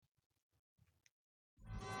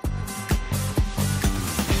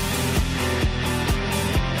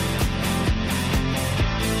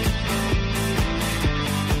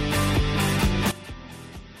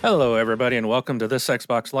Hello, everybody, and welcome to this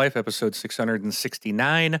Xbox Life, episode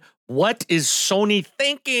 669. What is Sony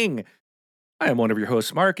thinking? I am one of your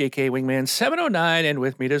hosts, Mark, aka Wingman709, and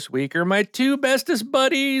with me this week are my two bestest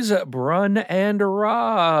buddies, Brun and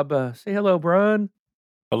Rob. Say hello, Brun.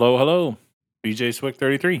 Hello. BJ Swick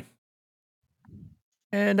 33.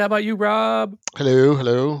 And how about you, Rob?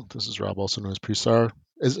 Hello. This is Rob, also known as Prestar.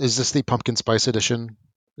 Is this the pumpkin spice edition?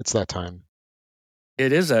 It's that time.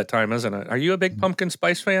 It is that time, isn't it? Are you a big pumpkin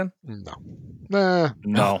spice fan? No. Nah.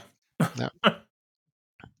 No.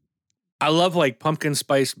 I love like pumpkin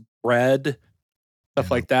spice bread, stuff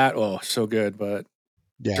like that. Oh, so good. But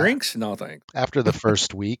Yeah. drinks? No, thanks. After the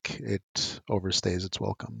first week, it overstays its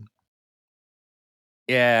welcome.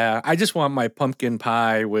 Yeah, I just want my pumpkin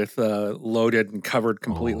pie with loaded and covered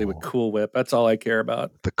completely with Cool Whip. That's all I care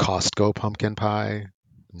about. The Costco pumpkin pie.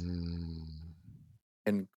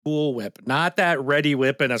 And Cool Whip, not that Ready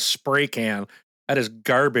Whip in a spray can. That is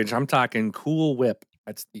garbage. I'm talking Cool Whip.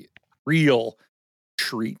 That's the real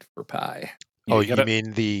treat for pie. Oh, you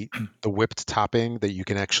mean the whipped topping that you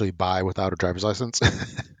can actually buy without a driver's license?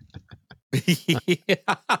 Yeah.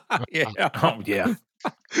 Oh, yeah.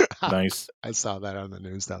 Nice. I saw that on the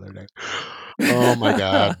news the other day. Oh my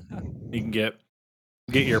God. You can get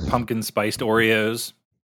your pumpkin spiced Oreos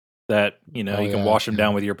that, you can wash them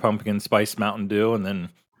down with your pumpkin spice Mountain Dew, and then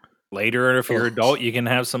later, if you're adult, you can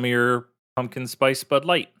have some of your pumpkin spice Bud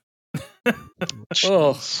Light. That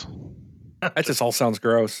just all sounds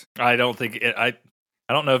gross. I don't think it. I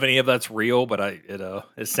don't know if any of that's real, but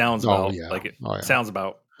it sounds about sounds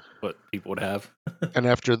about what people would have. And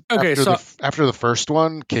after the first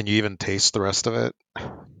one, can you even taste the rest of it?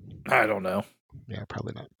 I don't know. Yeah,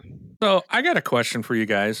 probably not. So I got a question for you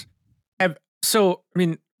guys.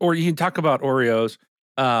 Or you can talk about Oreos.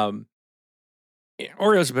 Oreos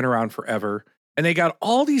have been around forever, and they got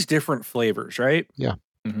all these different flavors, right? Yeah.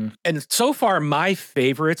 Mm-hmm. And so far, my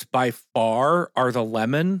favorites by far are the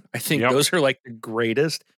lemon. I think those are like the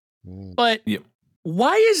greatest. But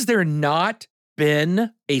why is there not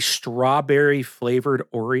been a strawberry flavored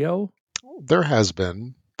Oreo? There has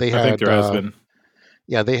been. I think there has been.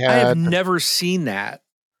 Yeah, they had. I have never seen that.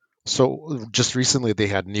 So just recently they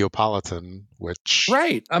had Neapolitan, which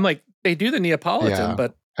right. I'm like, they do the Neapolitan,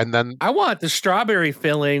 but and then I want the strawberry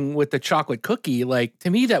filling with the chocolate cookie. Like,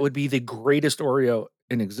 to me, that would be the greatest Oreo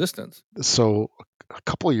in existence. So a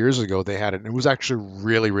couple of years ago they had it, and it was actually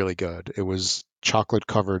really, really good. It was chocolate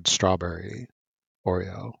covered strawberry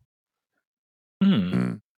Oreo.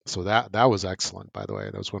 So that was excellent, by the way.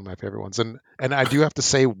 That was one of my favorite ones. And I do have to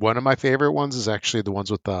say, one of my favorite ones is actually the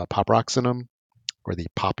ones with the Pop Rocks in them, or the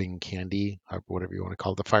popping candy, or whatever you want to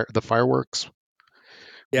call it, the fireworks.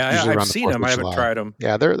 Yeah, I've seen them. I haven't tried them.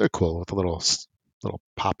 Yeah, they're cool with a little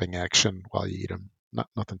popping action while you eat them.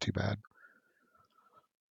 Nothing too bad.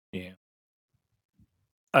 Yeah,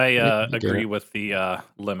 I agree with the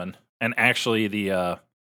lemon, and actually the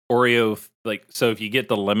Oreo. So if you get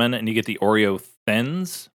the lemon and you get the Oreo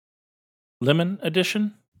Thins lemon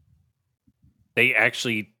edition, they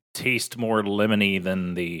actually taste more lemony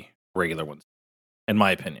than the regular ones, in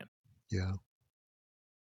my opinion. Yeah.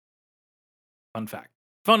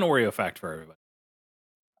 Fun Oreo fact for everybody.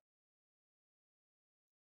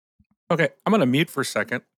 Okay, I'm gonna mute for a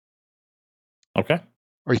second. Okay.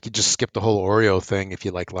 Or you could just skip the whole Oreo thing if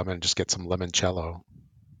you like lemon. Just get some limoncello.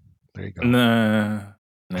 There you go.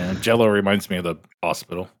 Nah, Jello reminds me of the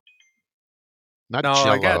hospital. Not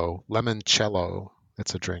Jello, limoncello.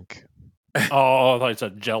 It's a drink. Oh, I thought you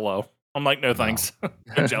said Jello. I'm like, no thanks.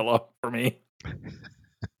 Jello for me.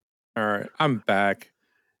 All right, I'm back.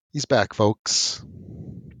 He's back, folks.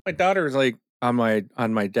 My daughter is like on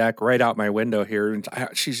my deck, right out my window here, and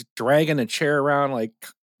she's dragging a chair around like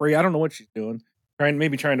I don't know what she's doing. Trying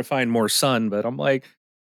to find more sun, but I'm like,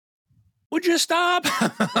 would you stop?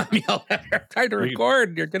 I'm yelling at her, trying to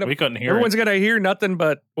record. We couldn't hear. Everyone's gonna hear nothing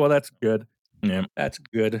but. Well, that's good. Yeah, that's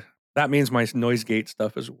good. That means my noise gate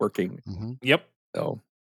stuff is working. Mm-hmm. Yep. So,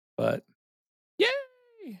 but yay!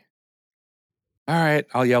 All right,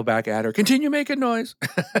 I'll yell back at her. Continue making noise.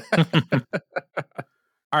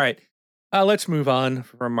 All right, let's move on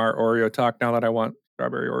from our Oreo talk. Now that I want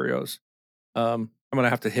strawberry Oreos, I'm gonna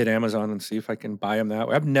have to hit Amazon and see if I can buy them that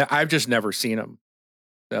way. I've just never seen them.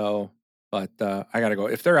 So, but I gotta go.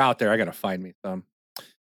 If they're out there, I gotta find me some.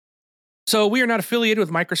 So we are not affiliated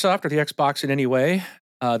with Microsoft or the Xbox in any way.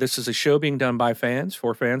 This is a show being done by fans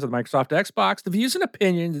for fans of the Microsoft Xbox. The views and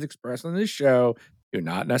opinions expressed on this show do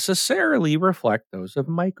not necessarily reflect those of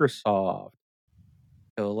Microsoft.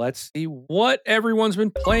 So let's see what everyone's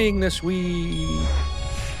been playing this week.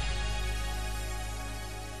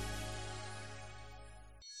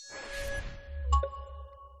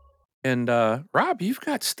 And Rob, you've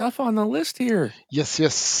got stuff on the list here.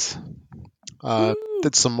 Yes. Woo!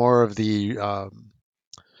 Did some more of the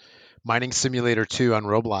Mining Simulator 2 on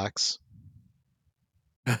Roblox.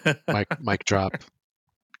 Mic drop.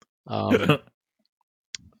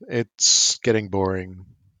 It's getting boring.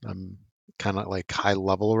 I'm kind of like high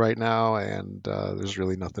level right now, and there's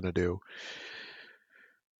really nothing to do.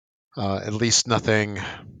 At least nothing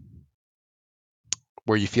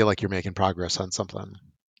where you feel like you're making progress on something.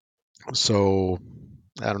 So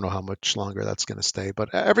I don't know how much longer that's going to stay,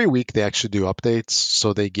 but every week they actually do updates,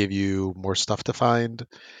 so they give you more stuff to find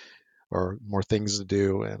or more things to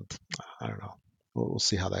do, and I don't know. We'll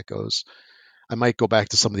see how that goes. I might go back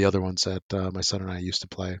to some of the other ones that my son and I used to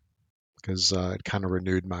play because it kind of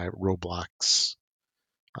renewed my Roblox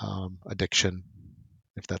addiction,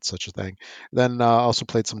 if that's such a thing. Then also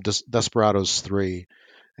played some Desperados 3,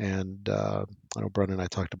 and I know Brendan and I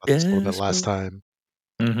talked about this a little bit last time.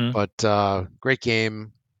 Mm-hmm. But great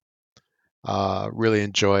game. Really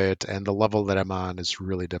enjoy it, and the level that I'm on is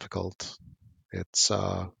really difficult. It's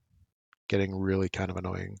getting really kind of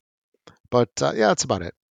annoying. But yeah, that's about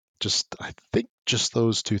it. I think just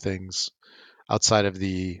those two things outside of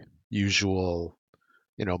the usual,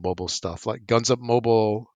 mobile stuff like Guns Up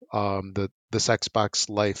Mobile. This Xbox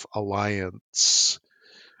Life Alliance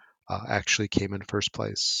actually came in first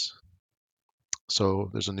place.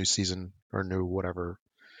 So there's a new season or new whatever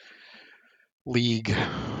league,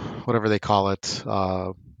 whatever they call it,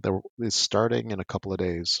 that is starting in a couple of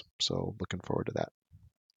days. So looking forward to that.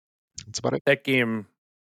 That's about it. That game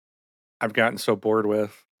I've gotten so bored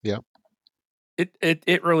with. Yeah.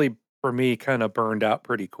 It really, for me, kind of burned out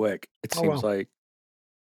pretty quick. It seems like.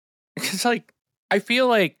 It's like, I feel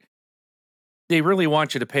like they really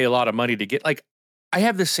want you to pay a lot of money to get, like, I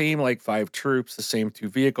have the same, like, 5 troops, the same 2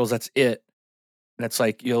 vehicles, that's it. And it's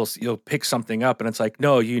like, you'll pick something up, and it's like,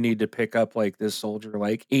 no, you need to pick up, like, this soldier,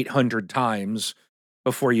 like, 800 times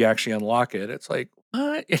before you actually unlock it. It's like,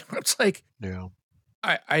 what? It's like, Yeah.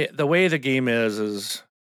 the way the game is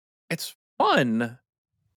it's fun,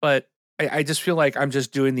 but I just feel like I'm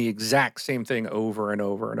just doing the exact same thing over and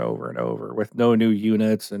over and over and over with no new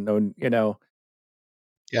units and no,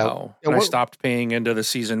 Yeah. oh, and I stopped paying into the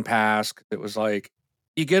season pass. It was like,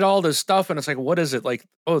 you get all this stuff, and it's like, what is it? Like,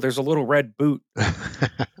 oh, there's a little red boot. What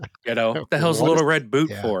the hell's a little red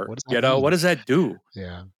boot for? What does that mean? What does that do?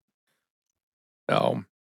 Yeah. Oh,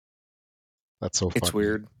 that's so funny. It's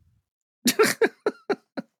weird.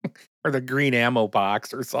 Or the green ammo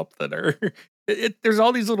box or something, or there's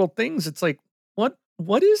all these little things. It's like,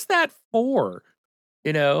 what is that for?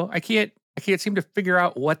 I can't seem to figure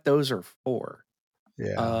out what those are for.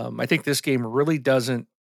 Yeah. I think this game really doesn't.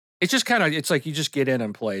 It's just kind of, it's like you just get in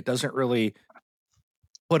and play. It doesn't really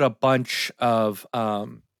put a bunch of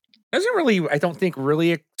doesn't really, I don't think,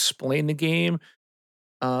 really explain the game.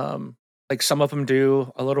 Like some of them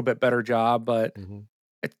do a little bit better job, but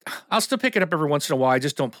I'll still pick it up every once in a while. I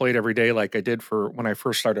just don't play it every day like I did for when I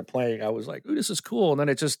first started playing. I was like, ooh, this is cool. And then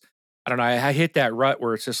it just, I don't know, I hit that rut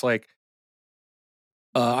where it's just like,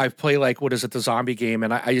 I play like, what is it, the zombie game,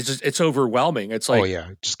 and I just, it's overwhelming. It's like, oh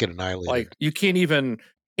yeah, just get annihilated. Like you can't even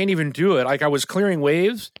do it. Like I was clearing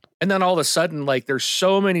waves, and then all of a sudden, like there's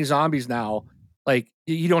so many zombies now, like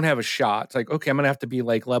you don't have a shot. It's like, okay, I'm gonna have to be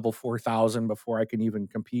like level 4,000 before I can even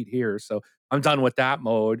compete here. So I'm done with that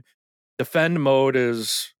mode. Defend mode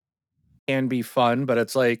can be fun, but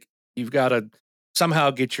it's like you've got to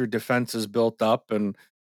somehow get your defenses built up, and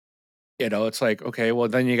it's like, okay, well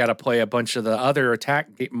then you got to play a bunch of the other attack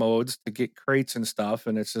modes to get crates and stuff,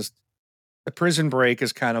 and it's just, the prison break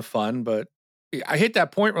is kind of fun, but I hit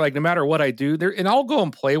that point where, like, no matter what I do there, and I'll go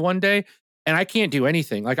and play one day and I can't do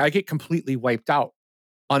anything. Like I get completely wiped out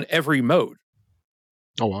on every mode.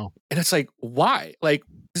 Oh wow. And it's like, why? Like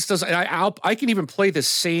this doesn't, I can even play the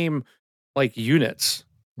same like units,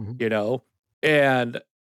 and then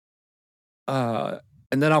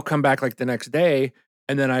I'll come back like the next day,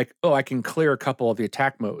 and then I can clear a couple of the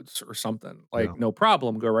attack modes or something. Like no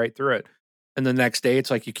problem, go right through it. And the next day, it's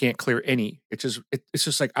like you can't clear any. It's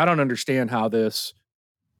just like, I don't understand how this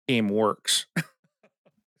game works.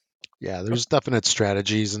 Yeah, there's definite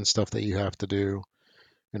strategies and stuff that you have to do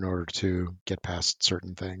in order to get past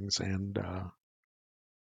certain things, and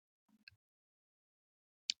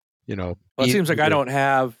well, it seems like I don't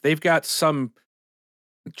have. They've got some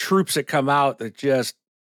troops that come out that just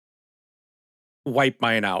wipe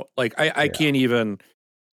mine out. Like I can't even.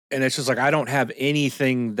 And it's just like, I don't have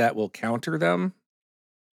anything that will counter them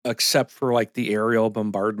except for like the aerial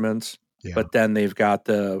bombardments. Yeah. But then they've got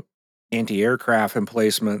the anti-aircraft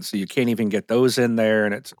emplacements, so you can't even get those in there.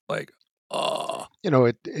 And it's like, oh.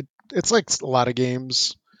 It's like a lot of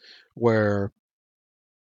games where,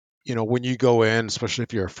 when you go in, especially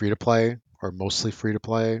if you're a free to play or mostly free to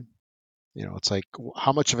play, it's like,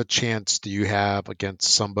 how much of a chance do you have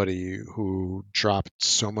against somebody who dropped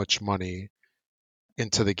so much money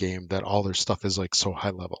into the game that all their stuff is like so high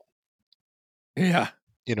level? Yeah.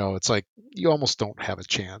 It's like you almost don't have a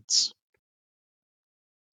chance.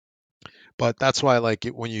 But that's why, like,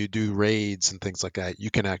 when you do raids and things like that, you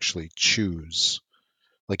can actually choose.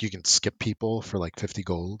 Like, you can skip people for like 50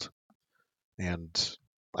 gold. And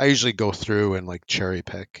I usually go through and like cherry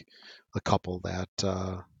pick a couple that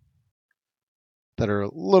are a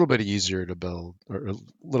little bit easier to build, or a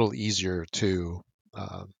little easier to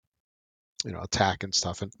uh, attack and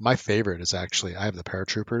stuff. And my favorite is actually, I have the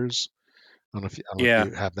paratroopers. I don't know if Yeah.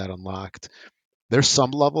 you have that unlocked. There's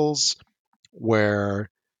some levels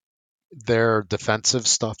where their defensive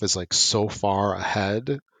stuff is like so far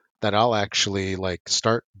ahead that I'll actually like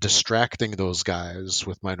start distracting those guys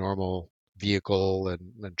with my normal vehicle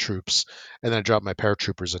and troops, and then I drop my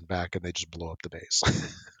paratroopers in back and they just blow up the base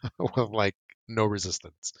with like no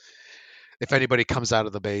resistance. If anybody comes out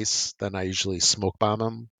of the base, then I usually smoke bomb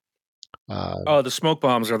them. Oh, the smoke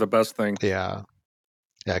bombs are the best thing. Yeah,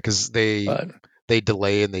 because they But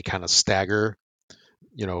delay and they kind of stagger,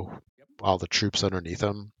 all the troops underneath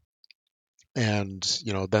them, and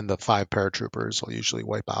then the 5 paratroopers will usually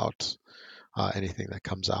wipe out anything that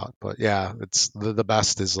comes out. But yeah, it's the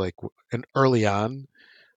best is like an early on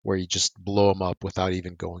where you just blow them up without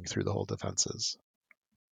even going through the whole defenses.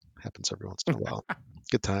 Happens every once in a while.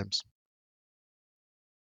 Good times.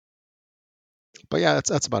 But yeah,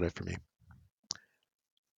 that's about it for me.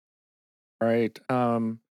 right.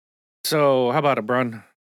 So how about it, Brun?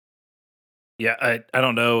 Yeah, I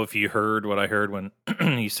don't know if you heard what I heard when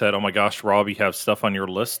he said, "Oh my gosh, Rob, you have stuff on your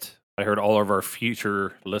list." I heard all of our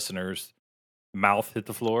future listeners' mouth hit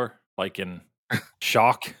the floor, like in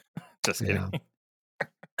shock. Just kidding.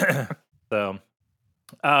 So,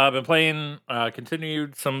 I've been playing,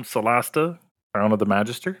 continued some Solasta, Crown of the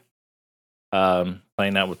Magister.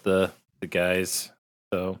 Playing that with the guys.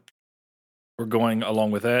 So we're going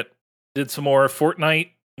along with that. Did some more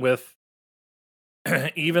Fortnite with.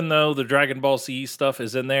 Even though the Dragon Ball Z stuff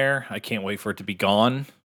is in there, I can't wait for it to be gone.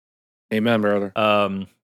 Amen, brother.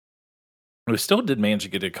 We still did manage to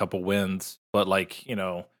get a couple wins, but like,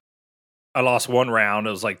 I lost one round.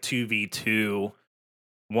 It was like 2v2.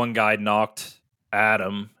 One guy knocked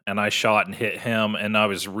Adam and I shot and hit him and I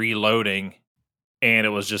was reloading and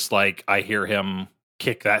it was just like I hear him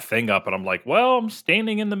kick that thing up and I'm like, well, I'm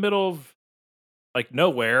standing in the middle of like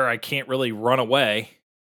nowhere. I can't really run away.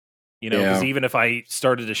 Because even if I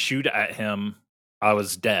started to shoot at him, I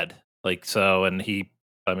was dead. Like, so, and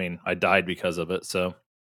I died because of it. So,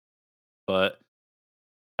 but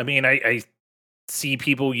I mean, I see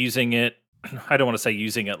people using it. I don't want to say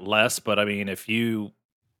using it less, but I mean, if you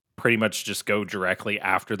pretty much just go directly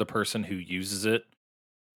after the person who uses it,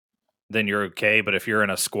 then you're okay. But if you're in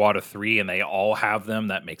a squad of 3 and they all have them,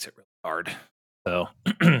 that makes it really hard. So,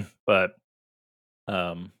 but,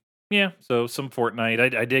 yeah, so some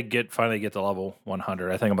Fortnite. I did finally get to level 100.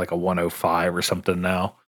 I think I'm like a 105 or something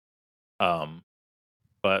now.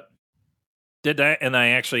 But did that, and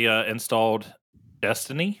I actually installed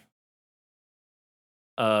Destiny.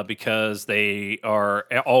 Because they are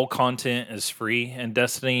all content is free in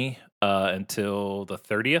Destiny until the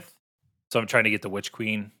 30th. So I'm trying to get the Witch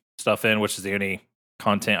Queen stuff in, which is the only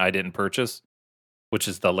content I didn't purchase, which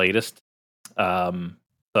is the latest.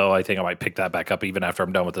 So I think I might pick that back up even after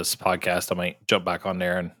I'm done with this podcast. I might jump back on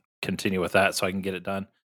there and continue with that so I can get it done.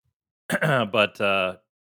 But I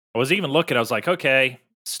was even looking, I was like, okay,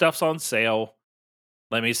 stuff's on sale.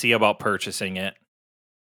 Let me see about purchasing it.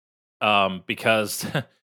 Because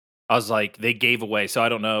I was like, they gave away. So I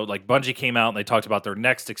don't know. Like Bungie came out and they talked about their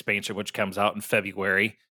next expansion, which comes out in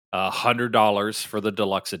February. $100 for the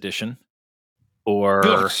deluxe edition, or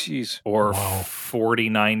Oh, jeez. or Wow.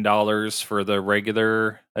 $49 for the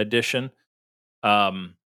regular edition.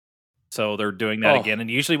 So they're doing that again.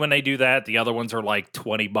 And usually when they do that, the other ones are like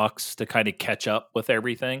 $20 to kind of catch up with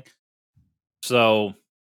everything. So,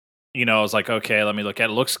 I was like, okay, let me look at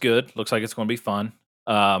it. Looks good. Looks like it's going to be fun.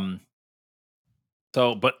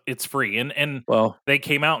 So, but it's free. And Well, they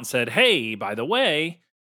came out and said, hey, by the way,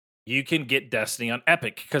 you can get Destiny on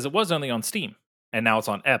Epic because it was only on Steam and now it's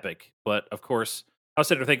on Epic. But of course, I was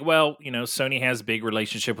sitting there thinking, well, Sony has a big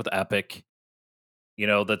relationship with Epic.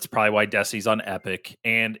 That's probably why Destiny's on Epic.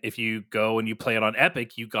 And if you go and you play it on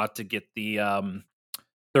Epic, you got to get the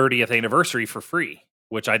 30th anniversary for free,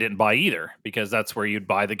 which I didn't buy either because that's where you'd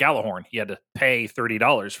buy the Gjallarhorn. You had to pay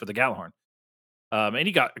 $30 for the Gjallarhorn. And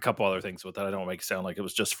you got a couple other things with that. I don't want to make it sound like it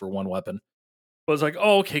was just for one weapon. was like,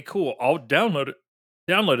 oh, okay, cool. I'll download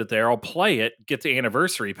it there. I'll play it, get the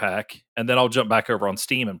anniversary pack, and then I'll jump back over on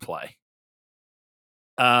Steam and play.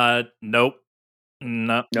 Nope.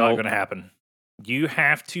 Not going to happen. You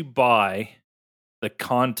have to buy the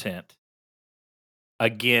content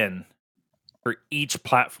again for each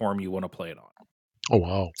platform you want to play it on. Oh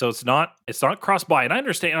wow! So it's not cross buy, and I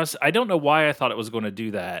understand. I don't know why I thought it was going to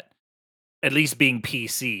do that. At least being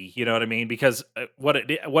PC, you know what I mean? Because what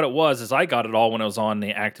it was is I got it all when it was on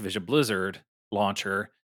the Activision Blizzard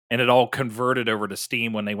launcher, and it all converted over to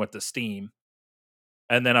Steam when they went to Steam.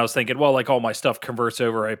 And then I was thinking, well, like all my stuff converts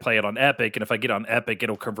over. I play it on Epic, and if I get on Epic,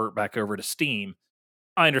 it'll convert back over to Steam.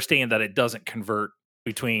 I understand that it doesn't convert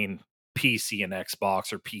between PC and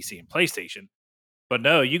Xbox or PC and PlayStation. But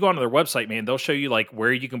no, you go onto their website, man, they'll show you like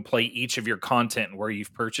where you can play each of your content and where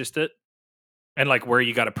you've purchased it and like where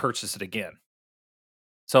you got to purchase it again.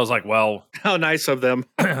 So I was like, well, how nice of them.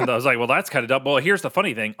 I was like, well, that's kind of dumb. Well, here's the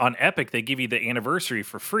funny thing. On Epic, they give you the anniversary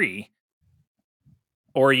for free.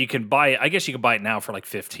 Or you can buy it. I guess you can buy it now for like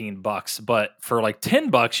 $15, but for like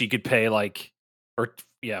 $10, you could pay like, or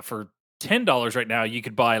yeah, for $10 right now, you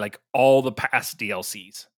could buy like all the past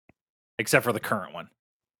DLCs except for the current one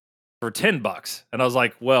for $10. And I was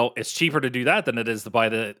like, well, it's cheaper to do that than it is to buy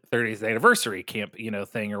the 30th anniversary camp,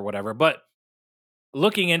 thing or whatever. But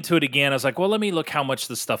looking into it again, I was like, well, let me look how much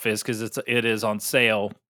this stuff is because it is on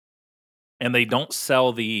sale, and they don't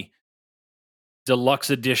sell the deluxe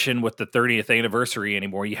edition with the 30th anniversary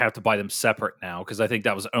anymore. You have to buy them separate now because I think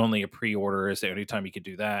that was only a pre-order is the only time you could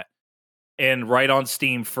do that. And right on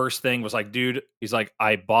Steam, first thing was like, dude, he's like,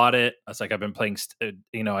 I bought it. I was like, I've been playing,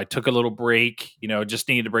 I took a little break, just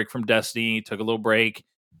needed a break from Destiny, took a little break,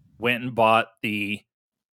 went and bought the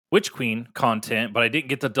Witch Queen content, but I didn't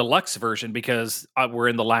get the deluxe version because we're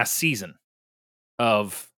in the last season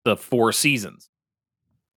of the 4 seasons.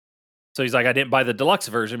 So he's like, I didn't buy the deluxe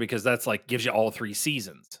version because that's like gives you all 3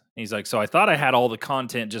 seasons. And he's like, so I thought I had all the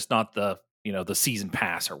content, just not the, the season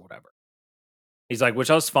pass or whatever. He's like,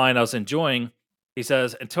 which I was fine. I was enjoying. He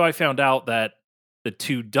says, until I found out that the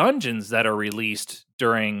 2 dungeons that are released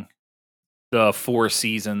during the 4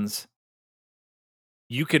 seasons,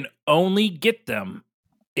 you can only get them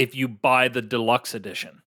if you buy the deluxe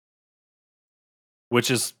edition,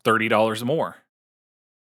 which is $30 more.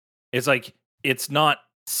 It's like, it's not,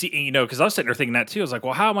 because I was sitting there thinking that too. I was like,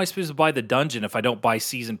 well, how am I supposed to buy the dungeon if I don't buy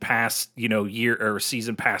season pass, year or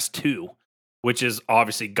season pass 2, which is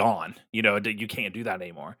obviously gone. You can't do that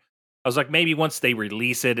anymore. I was like, maybe once they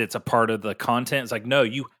release it, it's a part of the content. It's like, no,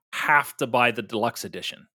 you have to buy the deluxe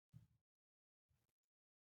edition.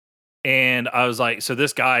 And I was like, so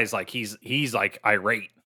this guy's like, he's like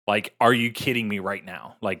irate. Like, are you kidding me right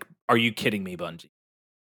now? Like, are you kidding me, Bungie?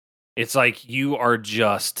 It's like you are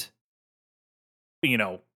just,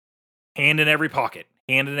 hand in every pocket,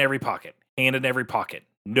 hand in every pocket, hand in every pocket.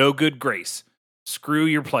 No good grace. Screw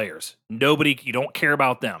your players. Nobody, you don't care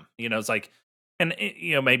about them. It's like, and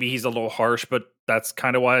maybe he's a little harsh, but that's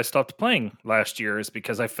kind of why I stopped playing last year is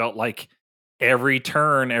because I felt like every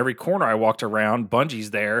turn, every corner I walked around, Bungie's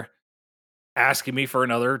there asking me for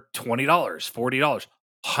another $20, $40,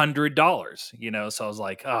 $100, so I was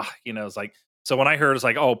like, it's like, so when I heard it's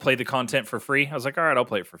like, oh, play the content for free, I was like, all right, I'll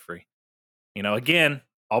play it for free. Again,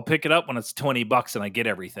 I'll pick it up when it's $20 and I get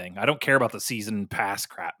everything. I don't care about the season pass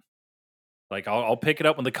crap. Like I'll pick it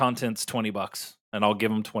up when the content's $20 and I'll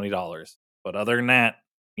give them $20. But other than that,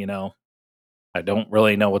 I don't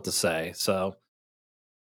really know what to say. So,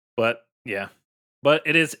 but yeah, but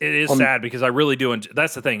it is sad because I really do.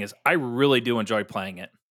 That's the thing is I really do enjoy playing it,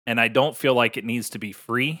 and I don't feel like it needs to be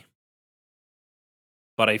free.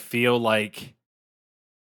 But I feel like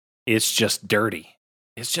it's just dirty.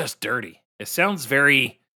 It's just dirty. It sounds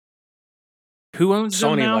very. Who owns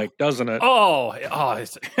them now? Sony, like, doesn't it? Oh,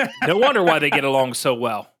 it's, no wonder why they get along so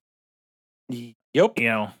well. Yep.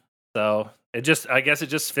 So I guess it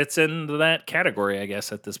just fits into that category, I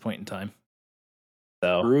guess, at this point in time.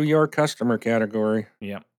 So through your customer category.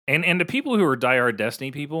 Yeah. And the people who are diehard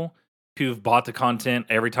Destiny people who've bought the content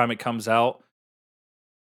every time it comes out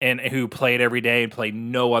and who play it every day and play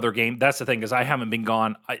no other game. That's the thing, because I haven't been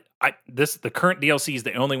gone. The current DLC is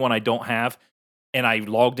the only one I don't have, and I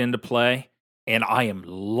logged into play. And I am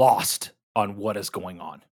lost on what is going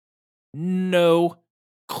on. No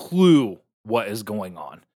clue what is going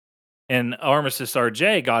on. And Armistice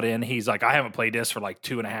RJ got in. He's like, I haven't played this for like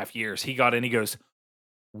 2.5 years. He got in. He goes,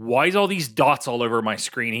 why is all these dots all over my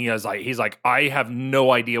screen? He's like, I have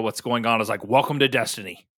no idea what's going on. I was like, welcome to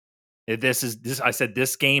Destiny. I said,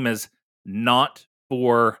 this game is not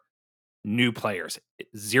for new players.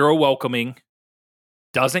 Zero welcoming.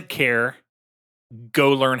 Doesn't care.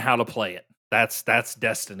 Go learn how to play it. That's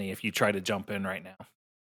Destiny if you try to jump in right now.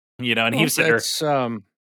 You know, and he Well, was sitting there. it's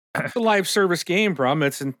it's a live service game, Brum.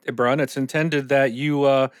 It's intended that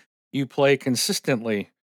you play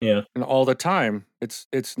consistently Yeah. and all the time.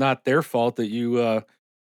 It's not their fault that you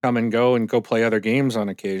come and go play other games on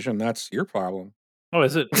occasion. That's your problem. Oh,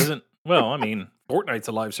 is it? Isn't? Well, I mean, Fortnite's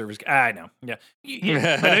a live service. I know. Yeah.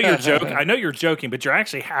 I know you're joking. I know you're joking, but you're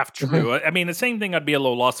actually half true. I mean, the same thing. I'd be a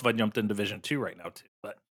little lost if I jumped in Division 2 right now too.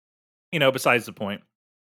 But besides the point.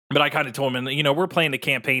 But I kind of told him, and we're playing the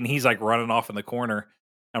campaign. He's like running off in the corner.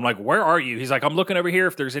 I'm like, where are you? He's like, I'm looking over here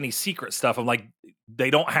if there's any secret stuff. I'm like, they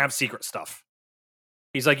don't have secret stuff.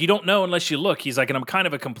 He's like, you don't know unless you look. He's like, and I'm kind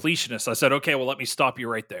of a completionist. I said, okay, well, let me stop you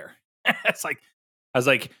right there. It's like, I was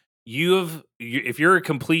like, if you're a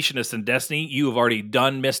completionist in Destiny, you have already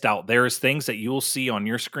missed out. There's things that you'll see on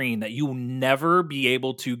your screen that you'll never be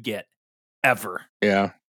able to get ever.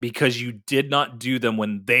 Yeah. Because you did not do them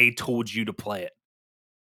when they told you to play it.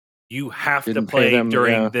 You have Didn't to pay play them,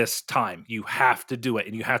 during yeah. this time. You have to do it,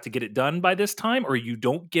 and you have to get it done by this time, or you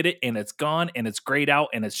don't get it, and it's gone, and it's grayed out,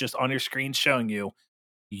 and it's just on your screen showing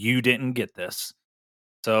you didn't get this.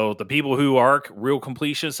 So the people who are real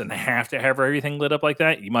completionists and have to have everything lit up like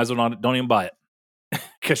that, you might as well don't even buy it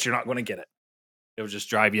because you're not going to get it. It will just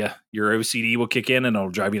drive you. Your OCD will kick in, and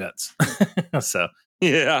it'll drive you nuts. So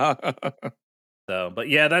Yeah. but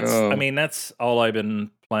yeah, that's all I've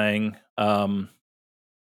been playing.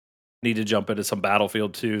 Need to jump into some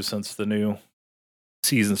Battlefield 2 since the new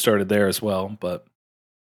season started there as well. But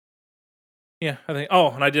yeah, I think. Oh,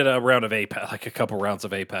 and I did a round of Apex, like a couple rounds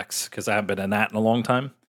of Apex, because I haven't been in that in a long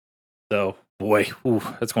time. So boy,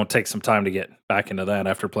 it's going to take some time to get back into that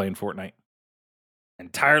after playing Fortnite.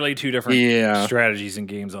 Entirely two different strategies and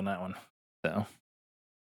games on that one. So,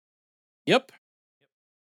 yep.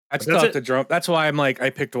 That's tough to jump. That's why I'm like, I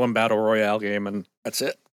picked one battle royale game and that's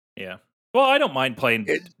it. Yeah. Well, I don't mind playing.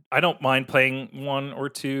 I don't mind playing one or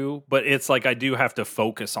two, but it's like I do have to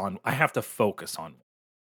focus on. I have to focus on.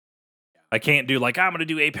 I can't do like I'm going to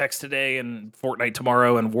do Apex today and Fortnite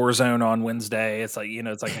tomorrow and Warzone on Wednesday. It's like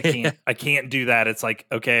it's like I can't do that. It's like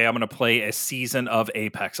okay, I'm going to play a season of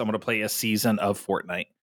Apex. I'm going to play a season of Fortnite.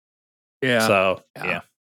 Yeah. So yeah,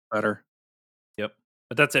 better. Yep.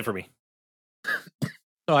 But that's it for me.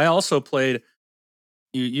 So I also played.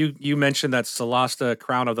 You mentioned that Solasta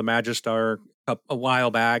Crown of the Magister a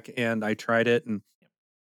while back, and I tried it, and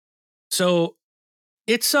so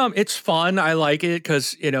it's fun. I like it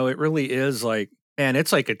because it really is like, man,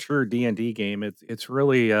 it's like a true D&D game. It's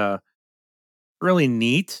really really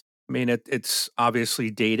neat. I mean, it's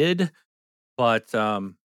obviously dated, but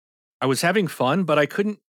I was having fun, but I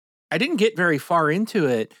didn't get very far into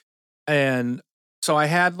it, and so I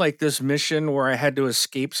had like this mission where I had to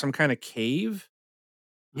escape some kind of cave.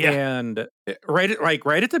 Yeah. And right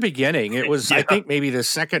at the beginning, it was I think maybe the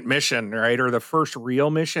second mission, right? Or the first real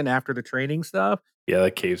mission after the training stuff. Yeah,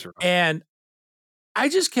 the caves are. And I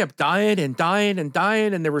just kept dying and dying and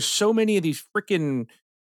dying. And there were so many of these freaking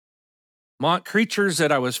creatures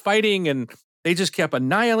that I was fighting, and they just kept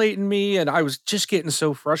annihilating me. And I was just getting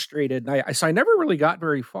so frustrated. And so I never really got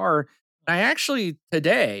very far. I actually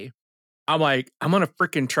today, I'm like, I'm gonna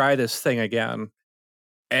freaking try this thing again.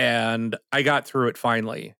 And I got through it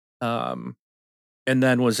finally, and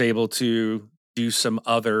then was able to do some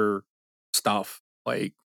other stuff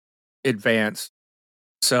like advanced.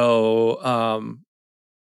 So I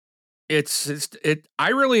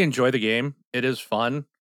really enjoy the game. It is fun.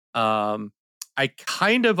 I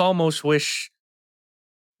kind of almost wish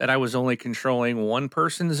that I was only controlling one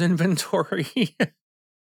person's inventory.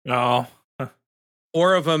 Oh,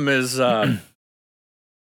 4 of them is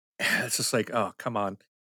it's just like, oh, come on.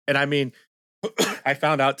 And I mean, I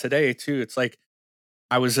found out today too. It's like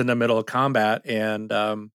I was in the middle of combat and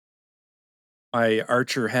my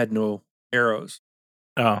archer had no arrows.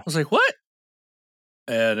 Oh, I was like, what?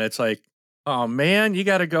 And it's like, oh man, you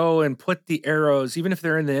got to go and put the arrows, even if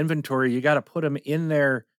they're in the inventory, you got to put them in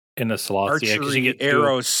there in the slots. Archery, yeah, because you get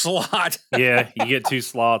arrow slot. Yeah, you get 2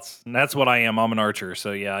 slots, and that's what I am. I'm an archer,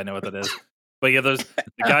 so yeah, I know what that is. But yeah, the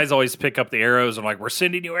guys always pick up the arrows and like, we're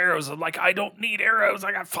sending you arrows. I'm like, I don't need arrows.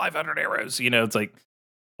 I got 500 arrows. It's like,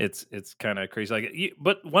 it's kind of crazy. Like,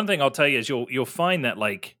 but one thing I'll tell you is you'll find that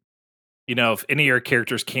like, if any of your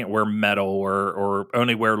characters can't wear metal or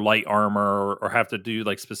only wear light armor or have to do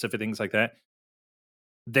like specific things like that,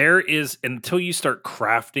 there is until you start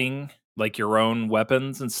crafting like your own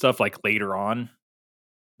weapons and stuff like later on,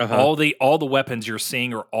 all the weapons you're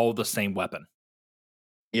seeing are all the same weapon.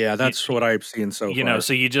 Yeah, that's what I've seen so far.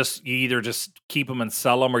 So you either just keep them and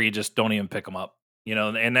sell them, or you just don't even pick them up.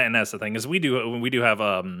 And that's the thing is we do have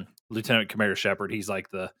Lieutenant Commander Shepard. He's like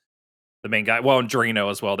the the main guy. Well, and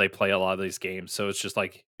Drino as well. They play a lot of these games, so it's just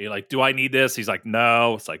like, you're like, do I need this? He's like,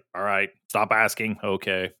 no. It's like, all right, stop asking.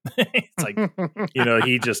 Okay. It's like,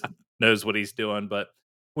 he just knows what he's doing. But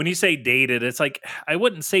when you say dated, it's like, I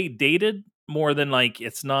wouldn't say dated more than like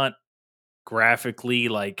it's not graphically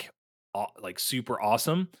like super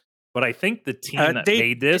awesome. But I think the team that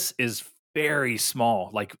made this is very small,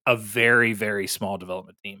 like a very, very small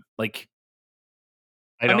development team. Like,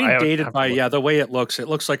 I mean, dated by the way it looks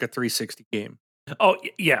like a 360 game. Oh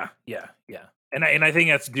yeah. And I think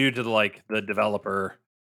that's due to the developer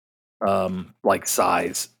like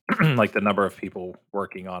size, like the number of people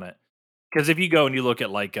working on it. Because if you go and you look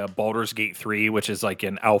at like Baldur's Gate 3, which is like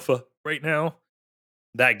in alpha right now,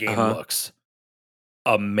 that game looks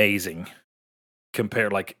amazing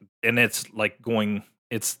compared and it's going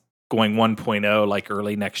 1.0 like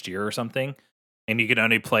early next year or something, and you can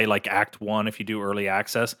only play like Act 1 if you do early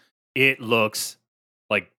access. It looks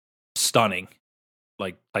like stunning,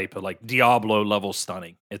 like type of like Diablo level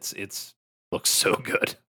stunning. It's looks so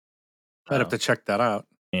good. I'd have to check that out.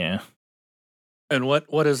 Yeah. And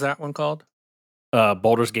what is that one called?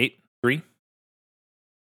 Baldur's Gate 3.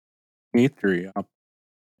 Gate 3.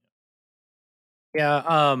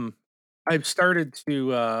 Yeah. I've started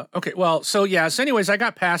to okay, well, so anyways, I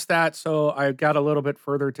got past that, so I got a little bit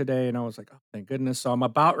further today, and I was like, oh, thank goodness. So I'm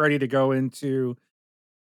about ready to go into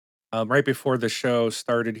right before the show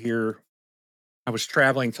started here. I was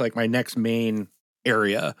traveling to like my next main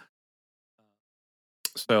area.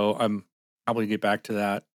 So I'm probably get back to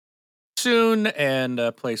that soon and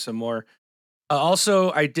play some more.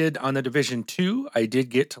 Also, I did on the Division 2, I did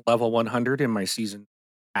get to level 100 in my season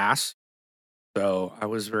pass. So I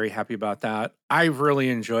was very happy about that. I've really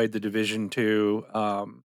enjoyed the Division 2.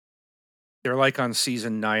 They're like on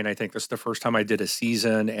season 9. I think that's the first time I did a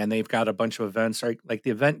season, and they've got a bunch of events. Right, like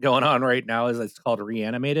the event going on right now it's called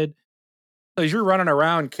Reanimated. So as you're running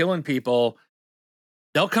around killing people,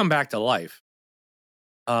 they'll come back to life.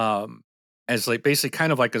 As like basically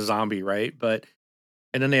kind of like a zombie, right?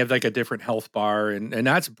 And then they have like a different health bar, and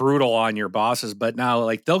that's brutal on your bosses. But now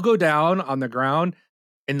like they'll go down on the ground,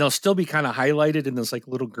 and they'll still be kind of highlighted in this like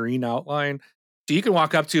little green outline. So you can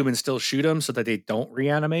walk up to them and still shoot them so that they don't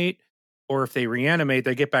reanimate. Or if they reanimate,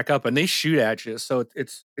 they get back up and they shoot at you. So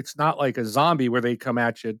it's not like a zombie where they come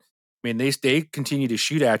at you. I mean, they continue to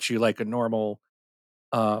shoot at you like a normal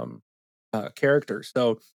character.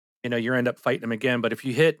 So you end up fighting them again. But if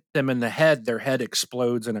you hit them in the head, their head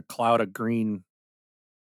explodes in a cloud of green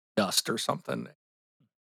dust or something.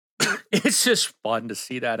 It's just fun to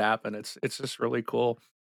see that happen. It's just really cool.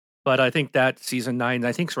 But I think that season 9,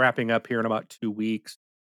 I think, is wrapping up here in about 2 weeks.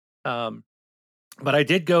 But I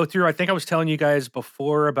did go through, I think I was telling you guys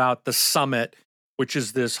before about the Summit, which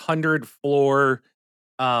is this 100-floor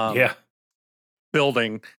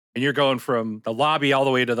building. And you're going from the lobby all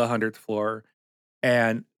the way to the 100th floor.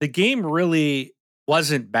 And the game really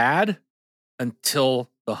wasn't bad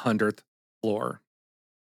until the 100th floor.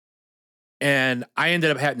 And I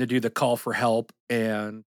ended up having to do the call for help.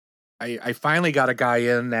 And I finally got a guy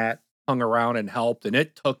in that hung around and helped. And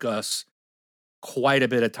it took us quite a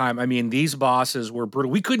bit of time. I mean, these bosses were brutal.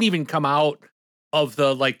 We couldn't even come out of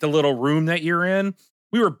the little room that you're in.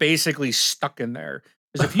 We were basically stuck in there.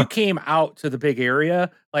 Because if you came out to the big area,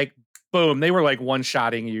 like boom, they were like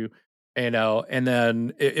one-shotting you, and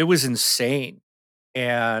then it was insane.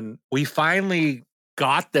 And we finally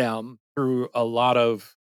got them through a lot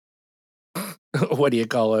of what do you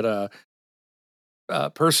call it?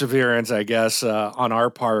 Perseverance, I guess, on our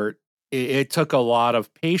part. It took a lot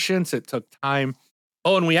of patience. It took time.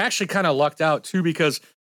 Oh, and we actually kind of lucked out too, because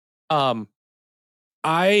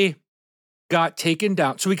I got taken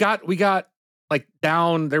down. So we got like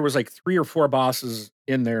down. There was like 3 or 4 bosses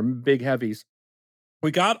in there, big heavies.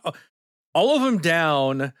 We got all of them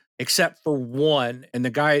down except for one, and the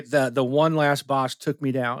guy, the one last boss, took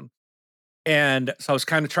me down. And so I was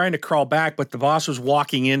kind of trying to crawl back, but the boss was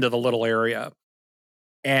walking into the little area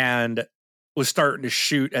and was starting to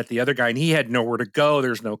shoot at the other guy, and he had nowhere to go.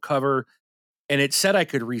 There's no cover. And it said I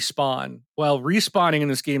could respawn. Well, respawning in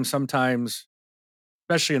this game sometimes,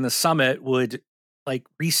 especially in the Summit, would like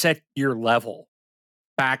reset your level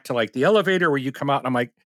back to like the elevator where you come out. And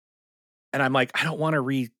I'm like, I don't want to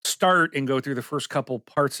restart and go through the first couple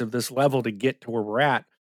parts of this level to get to where we're at.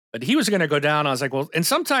 But he was going to go down. I was like, well, and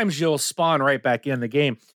sometimes you'll spawn right back in the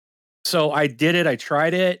game. So I did it. I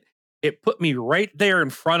tried it. It put me right there in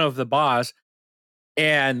front of the boss.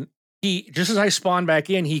 And he, just as I spawned back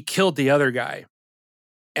in, he killed the other guy.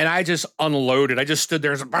 And I just unloaded. I just stood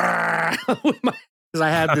there and because I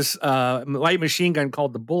had this light machine gun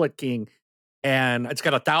called the Bullet King. And it's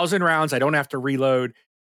got 1,000 rounds. I don't have to reload.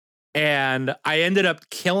 And I ended up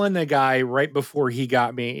killing the guy right before he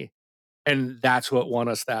got me. And that's what won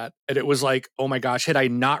us that. And it was like, oh my gosh, had I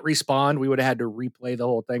not respawned, we would have had to replay the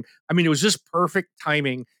whole thing. I mean, it was just perfect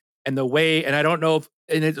timing and the way, and I don't know if,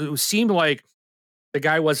 and it seemed like the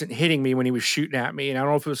guy wasn't hitting me when he was shooting at me. And I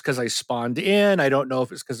don't know if it was because I spawned in. I don't know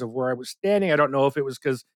if it's because of where I was standing. I don't know if it was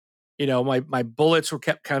because, my bullets were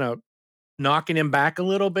kept kind of knocking him back a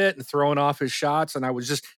little bit and throwing off his shots. And I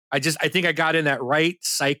think I got in that right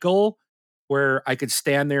cycle where I could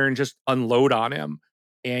stand there and just unload on him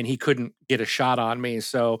and he couldn't get a shot on me.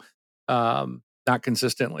 So, not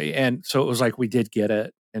consistently. And so it was like, we did get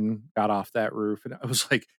it and got off that roof. And I was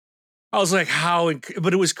like, how,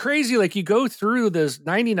 but it was crazy. Like you go through this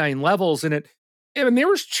 99 levels and there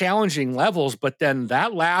was challenging levels, but then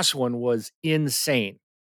that last one was insane.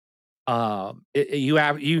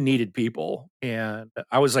 You needed people, and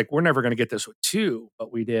I was like, we're never going to get this with 2,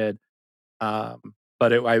 but we did. But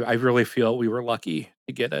I really feel we were lucky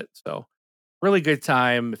to get it. So really good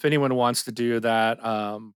time. If anyone wants to do that,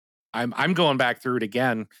 I'm going back through it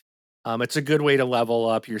again. It's a good way to level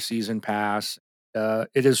up your season pass.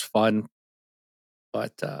 It is fun,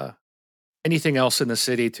 but anything else in the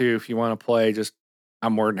city too, if you want to play,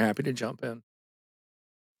 I'm more than happy to jump in.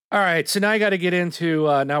 All right, so now I got to get into.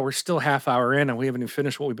 Now we're still half hour in, and we haven't even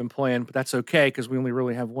finished what we've been playing, but that's okay because we only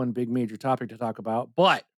really have one big major topic to talk about.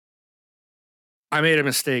 But I made a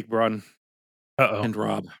mistake, Brun and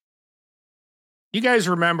Rob. You guys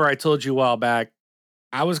remember I told you a while back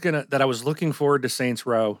I was looking forward to Saints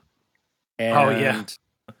Row. And,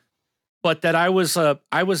 but that I was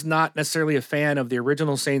not necessarily a fan of the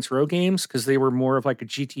original Saints Row games because they were more of like a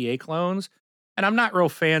GTA clones, and I'm not real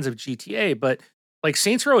fans of GTA, but like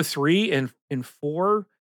Saints Row 3 and 4.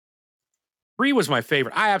 3 was my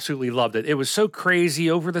favorite. I absolutely loved it. It was so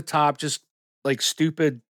crazy, over the top, just like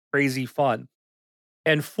stupid, crazy fun.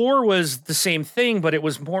 And 4 was the same thing, but it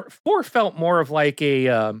was more. 4 felt more of like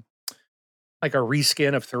a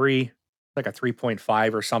reskin of 3, like a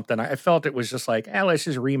 3.5 or something. I felt it was just like, let's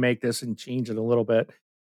just remake this and change it a little bit.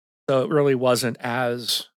 So it really wasn't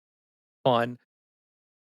as fun.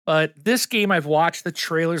 But this game, I've watched the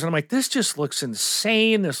trailers and I'm like, this just looks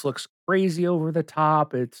insane. This looks crazy, over the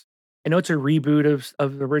top. I know it's a reboot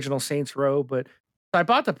of the original Saints Row, but so I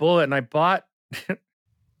bought the bullet and I bought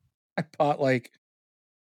like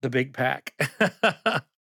the big pack,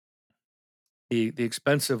 the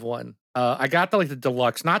expensive one. I got the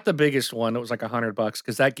deluxe, not the biggest one. It was like $100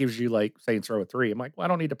 because that gives you like Saints Row 3. I'm like, well, I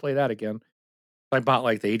don't need to play that again. So I bought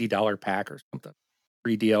like the $80 pack or something,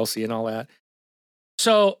 free DLC and all that.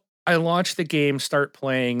 So I launched the game, start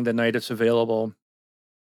playing the night it's available.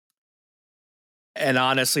 And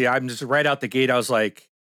honestly, I'm just right out the gate. I was like,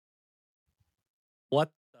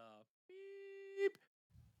 what the beep?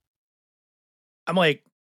 I'm like,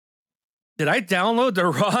 did I download the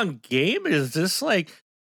wrong game? Is this like,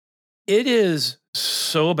 it is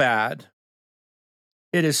so bad.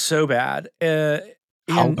 It is so bad.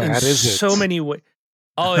 How bad is it? So many ways.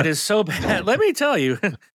 Oh, it is so bad. Let me tell you.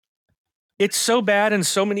 It's so bad in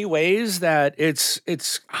so many ways that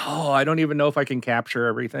I don't even know if I can capture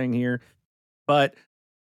everything here. But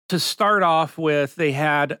to start off with, they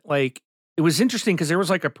had it was interesting because there was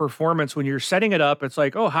like a performance when you're setting it up. It's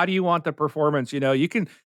like, oh, how do you want the performance? You can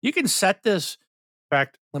set this. In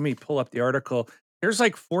fact, let me pull up the article. There's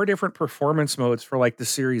like 4 different performance modes for like the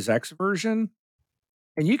Series X version.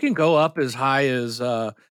 And you can go up as high as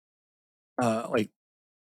like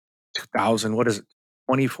 2000, what is it?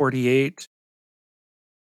 2048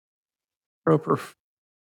 Pro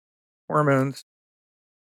Performance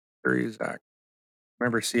Series X. I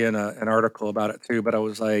remember seeing an article about it too, but I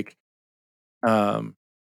was like, oh,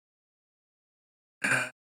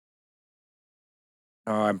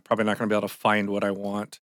 I'm probably not going to be able to find what I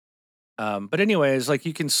want. But anyways, like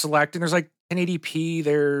you can select, and there's like 1080p,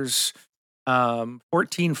 there's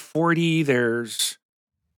 1440, there's,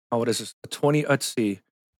 what is this? 20, let's see.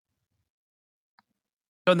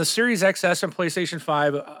 So in the Series XS and PlayStation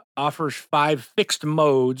 5 offers 5 fixed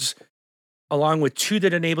modes, along with 2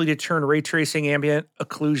 that enable you to turn ray tracing, ambient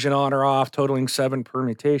occlusion on or off, totaling 7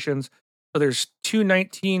 permutations. So there's 2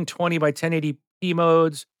 1920 by 1080p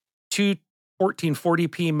modes, 2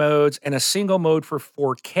 1440p modes, and a single mode for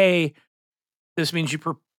 4K. This means you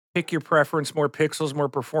pick your preference: more pixels, more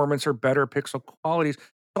performance, or better pixel qualities.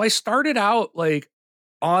 So I started out like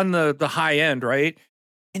on the high end, right?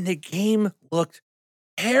 And the game looked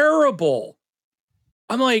terrible.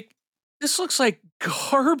 I'm like, this looks like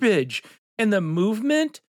garbage. And the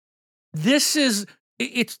movement, it's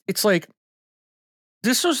like,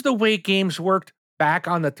 this was the way games worked back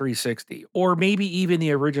on the 360, or maybe even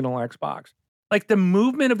the original Xbox. Like the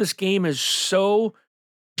movement of this game is so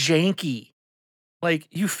janky. Like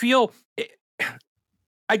you feel,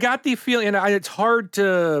 I got the feeling, and it's hard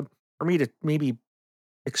for me to maybe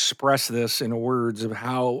express this in words of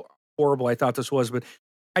how horrible I thought this was, but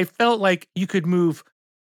I felt like you could move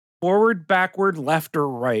forward, backward, left, or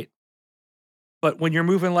right. But when you're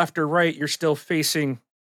moving left or right, you're still facing.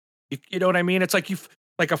 You know what I mean? It's like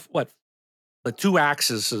like the two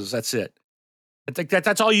axes. That's it. It's like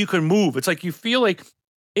that's all you can move. It's like you feel like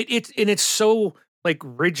it's so like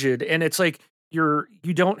rigid, and it's like you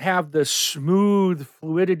don't have the smooth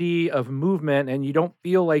fluidity of movement, and you don't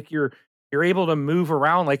feel like you're able to move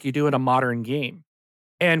around like you do in a modern game.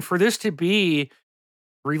 And for this to be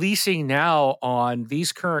releasing now on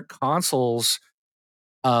these current consoles,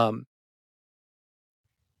 um,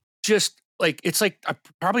 just like it's like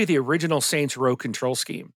probably the original Saints Row control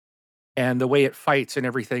scheme, and the way it fights and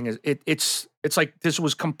everything is it's like this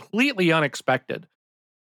was completely unexpected.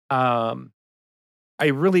 Um, I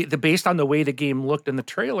really based on the way the game looked in the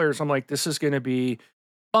trailers, I'm like, this is going to be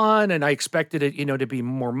fun, and I expected it, to be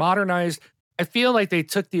more modernized. I feel like they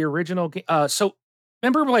took the original game. So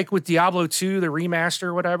remember, like with Diablo 2, the remaster,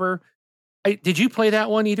 or whatever. Did you play that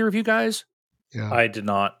one? Either of you guys? Yeah, I did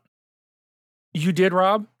not. You did,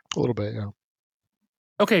 Rob? a little bit. Yeah.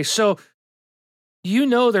 Okay, so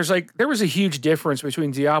there was a huge difference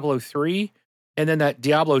between Diablo 3 and then that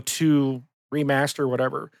Diablo 2 remaster,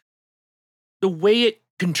 whatever. The way it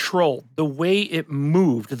controlled, the way it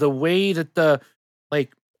moved, the way that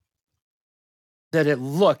like that it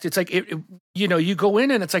looked. It's like you go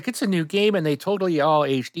in and it's like it's a new game and they totally all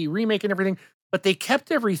HD remake and everything, but they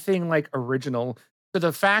kept everything like original. To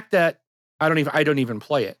the fact that I don't even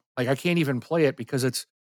play it. Like I can't even play it because it's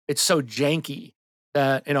so janky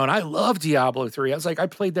that and I love Diablo 3. I was like I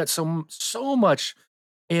played that so much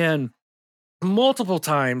and multiple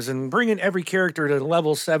times and bringing every character to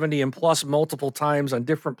level 70 and plus multiple times on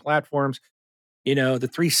different platforms. The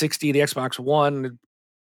 360, the Xbox One,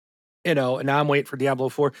 and now I'm waiting for Diablo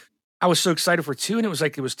 4. I was so excited for 2 and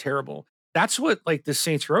it was terrible. That's what like the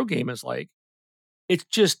Saints Row game is like. It's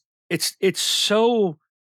just it's so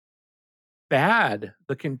bad.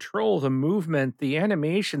 The control, the movement, the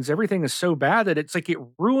animations, everything is so bad that it's like it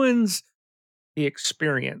ruins the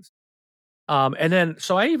experience. And then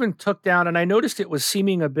so I even took down and I noticed it was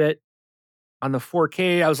seeming a bit on the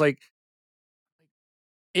 4K. I was like,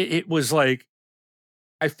 it was like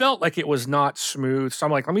I felt like it was not smooth. So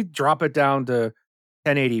I'm like, let me drop it down to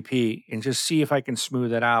 1080p and just see if I can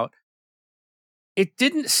smooth it out. It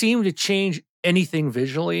didn't seem to change anything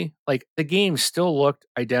visually. Like the game still looked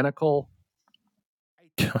identical.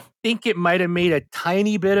 I think it might have made a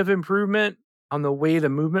tiny bit of improvement on the way the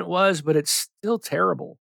movement was, but it's still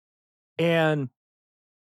terrible. And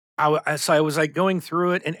so I was like going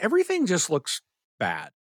through it and everything just looks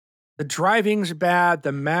bad. The driving's bad.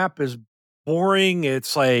 The map is boring.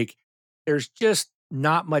 It's like there's just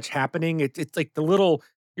not much happening. It's like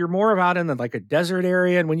you're more about in like a desert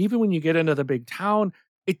area, and even when you get into the big town,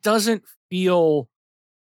 it doesn't feel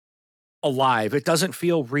alive. It doesn't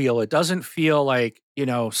feel real. It doesn't feel like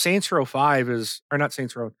Saints Row 5 is or not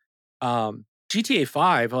Saints Row, GTA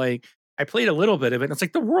 5. Like I played a little bit of it, and it's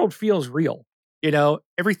like the world feels real.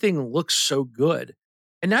 Everything looks so good,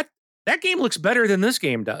 and that game looks better than this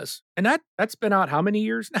game does. And that's been out how many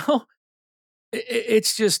years now?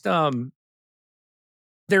 It's just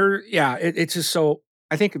it's just so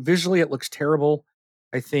I think visually it looks terrible.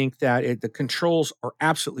 I think that the controls are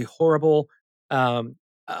absolutely horrible.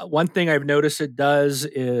 One thing I've noticed it does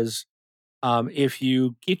is if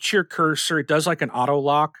you get your cursor, it does like an auto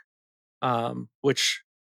lock, which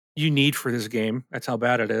you need for this game. That's how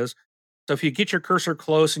bad it is. So if you get your cursor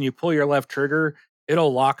close and you pull your left trigger,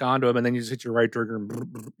 it'll lock onto them, and then you just hit your right trigger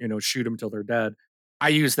and shoot them till they're dead. I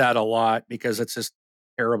use that a lot because it's just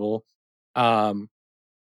terrible. Um,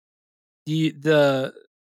 the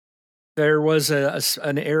there was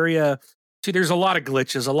an area. See, there's a lot of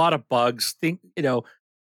glitches, a lot of bugs.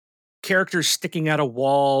 Characters sticking out of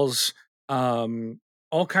walls,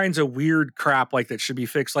 all kinds of weird crap like that should be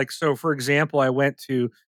fixed. Like so, for example, I went to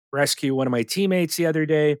rescue one of my teammates the other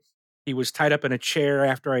day. He was tied up in a chair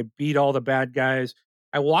after I beat all the bad guys.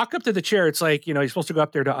 I walk up to the chair. It's like, you're supposed to go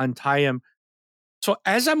up there to untie him. So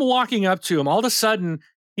as I'm walking up to him, all of a sudden,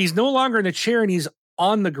 he's no longer in the chair and he's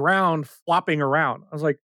on the ground flopping around. I was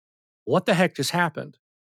like, what the heck just happened?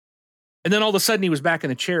 And then all of a sudden, he was back in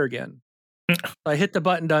the chair again. So I hit the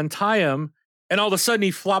button to untie him, and all of a sudden,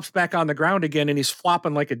 he flops back on the ground again and he's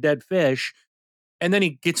flopping like a dead fish. And then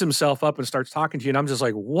he gets himself up and starts talking to you. And I'm just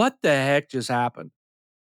like, what the heck just happened?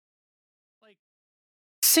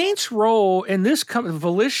 Saints Row and this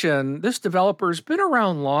Volition, this developer's been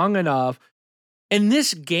around long enough, and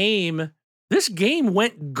this game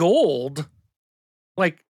went gold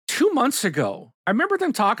like 2 months ago. I remember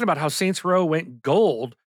them talking about how Saints Row went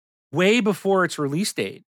gold way before its release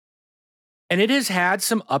date. And it has had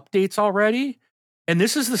some updates already. And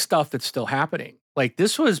this is the stuff that's still happening. Like,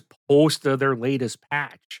 this was post of their latest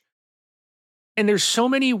patch. And there's so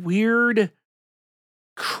many weird,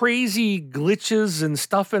 crazy glitches and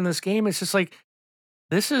stuff in this game. It's just like,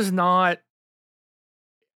 this is not,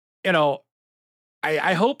 you know,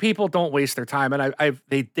 I hope people don't waste their time. And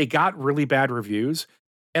they got really bad reviews.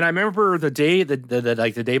 And I remember the day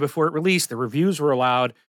the day before it released, the reviews were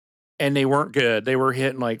allowed and they weren't good. They were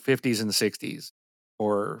hitting like 50s and 60s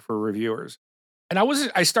for reviewers. And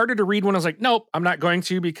I started to read one. I was like, nope, I'm not going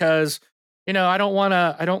to, because, I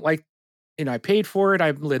don't like, I paid for it.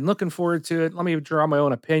 I've been looking forward to it. Let me draw my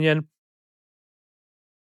own opinion.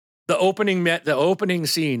 The opening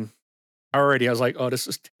scene already, I was like, oh, this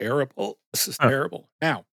is terrible. This is terrible.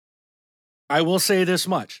 Now, I will say this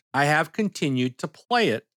much. I have continued to play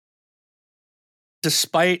it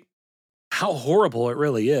despite how horrible it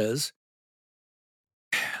really is.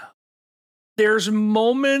 There's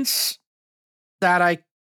moments that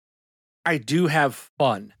I do have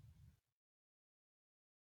fun.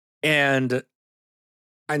 And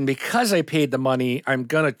because I paid the money, I'm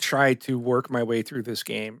going to try to work my way through this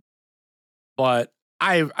game. But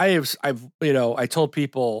I told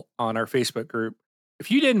people on our Facebook group, if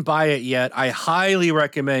you didn't buy it yet, I highly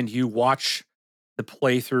recommend you watch the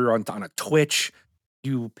playthrough on a Twitch.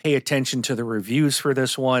 You pay attention to the reviews for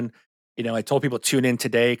this one. I told people tune in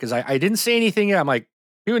today because I didn't say anything yet. I'm like,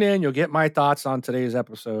 tune in, you'll get my thoughts on today's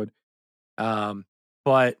episode.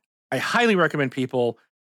 But I highly recommend people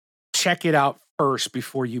check it out first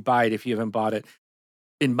before you buy it if you haven't bought it.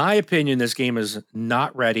 In my opinion, this game is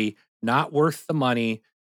not ready, not worth the money.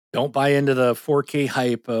 Don't buy into the 4K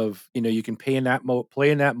hype of, you can play in that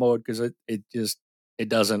mode, because it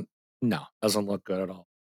doesn't look good at all.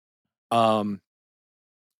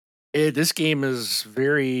 This game is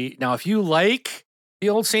now, if you like the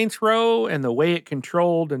old Saints Row and the way it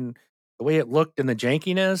controlled and the way it looked and the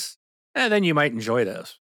jankiness, then you might enjoy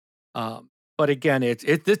this. But again,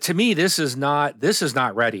 to me, this is not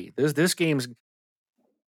ready. This game's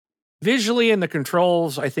visually, and the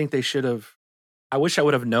controls, I think they should have. I wish I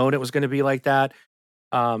would have known it was going to be like that.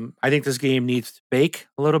 I think this game needs to bake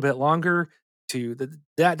a little bit longer.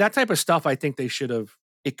 That type of stuff, I think they should have.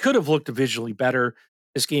 It could have looked visually better.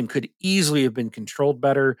 This game could easily have been controlled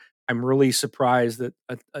better. I'm really surprised that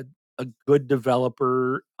a good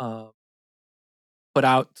developer put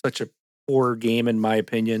out such a poor game, in my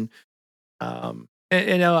opinion. I'm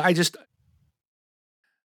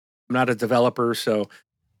not a developer, so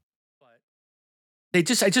I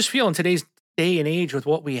just feel in today's day and age with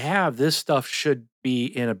what we have, this stuff should be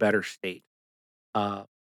in a better state. And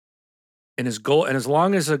as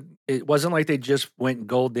long as it wasn't like they just went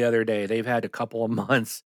gold the other day. They've had a couple of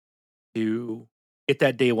months to get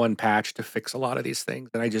that day one patch to fix a lot of these things,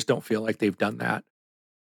 and I just don't feel like they've done that.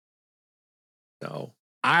 So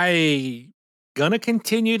I gonna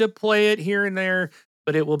continue to play it here and there,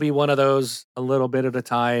 but it will be one of those a little bit at a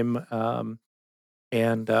time.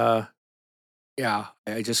 Yeah,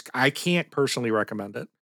 I can't personally recommend it.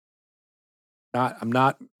 I'm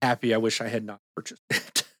not happy. I wish I had not purchased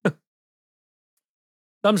it.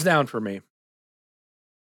 Thumbs down for me.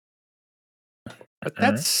 But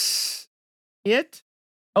that's it.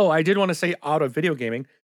 Oh, I did want to say, out of video gaming,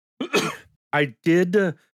 I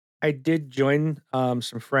did join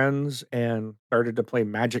some friends and started to play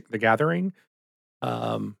Magic the Gathering.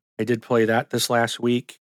 I did play that this last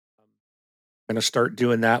week. I'm gonna start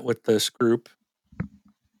doing that with this group.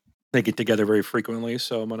 They get together very frequently,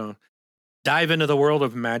 so I'm gonna dive into the world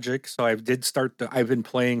of Magic. So I've been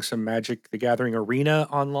playing some Magic the Gathering Arena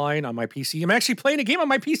online on my PC. I'm actually playing a game on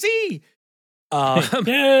my PC.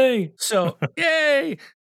 Yay! Yay!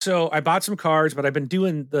 So I bought some cards, but I've been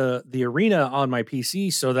doing the Arena on my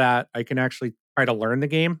PC so that I can actually try to learn the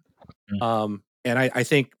game. And I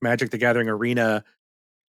think Magic the Gathering Arena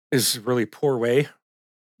is really poor way.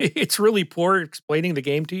 It's really poor explaining the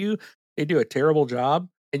game to you. They do a terrible job.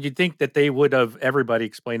 And you'd think that they would have everybody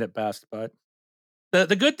explain it best, but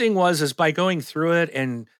the good thing is by going through it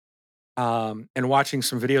and watching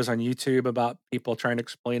some videos on YouTube about people trying to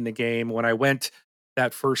explain the game. When I went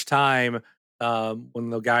that first time, when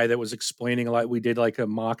the guy that was explaining a lot, we did like a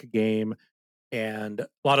mock game, and a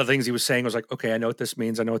lot of things he was saying was like, okay, I know what this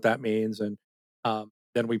means, I know what that means, and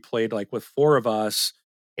then we played like with 4 of us,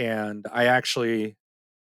 and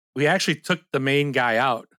we actually took the main guy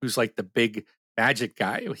out, who's like the big Magic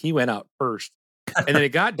guy. He went out first, and then it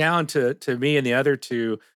got down to me and the other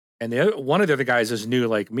two, and one of the other guys is new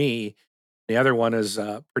like me. The other one is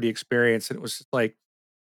pretty experienced, and it was just like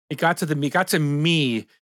it got to me,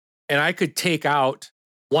 and I could take out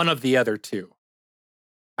one of the other two.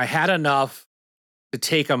 I had enough to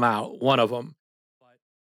take them out, one of them. But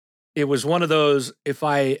it was one of those, if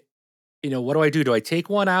I, what do? Do I take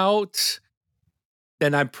one out?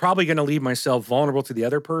 Then I'm probably going to leave myself vulnerable to the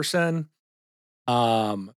other person.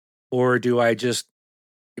 Or do I just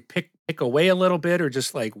pick away a little bit or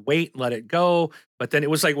just like wait and let it go? But then it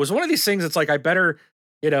was one of these things. It's like, I better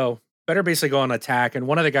basically go on attack. And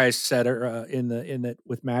one of the guys said in the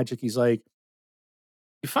with Magic, he's like,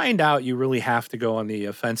 you find out you really have to go on the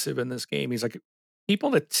offensive in this game. He's like,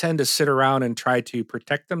 people that tend to sit around and try to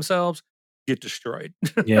protect themselves get destroyed.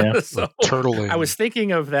 Yeah. So Turtling. I was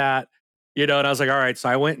thinking of that, and I was like, all right. So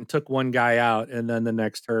I went and took one guy out, and then the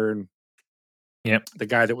next turn, the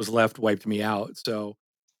guy that was left wiped me out. So,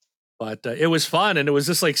 but it was fun, and it was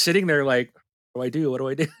just like sitting there, like, what do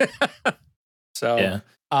I do? So,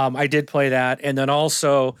 I did play that, and then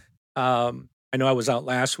also, I know I was out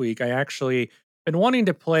last week. I actually been wanting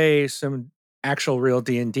to play some actual real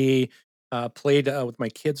D&D. Played with my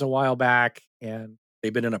kids a while back, and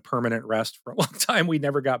they've been in a permanent rest for a long time. We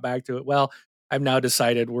never got back to it. Well, I've now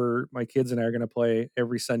decided my kids and I are going to play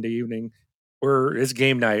every Sunday evening. It's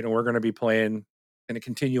game night, and we're going to be playing, going to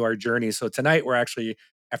continue our journey. So tonight we're actually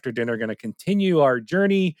after dinner going to continue our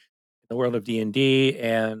journey in the world of D&D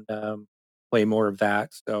and play more of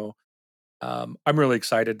that. So I'm really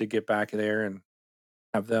excited to get back there and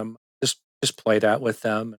have them just play that with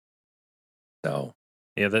them. So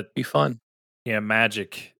that'd be fun. Yeah,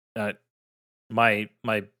 Magic. My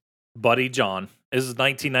buddy John. This is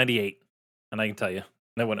 1998, and I can tell you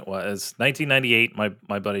that when it was 1998.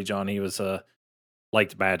 My buddy John, he was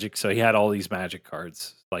liked Magic, so he had all these Magic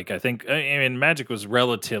cards. Like I mean, Magic was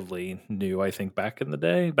relatively new. I think back in the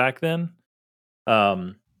day, back then.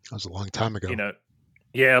 That was a long time ago.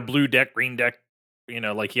 Blue deck, green deck.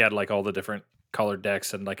 Like he had like all the different colored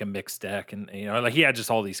decks and like a mixed deck, and like he had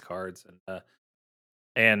just all these cards,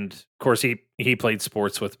 and of course he played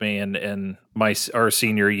sports with me, and our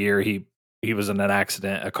senior year he was in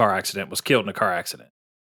a car accident, was killed in a car accident,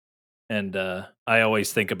 and I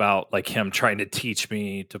always think about like him trying to teach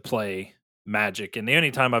me to play Magic, and the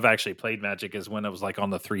only time I've actually played Magic is when it was like on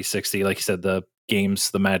the 360, like you said, the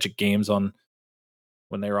Magic games on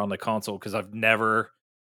when they were on the console, because I've never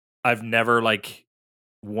like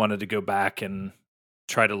wanted to go back and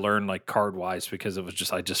try to learn like card wise, because it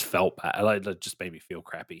was I just felt bad. It just made me feel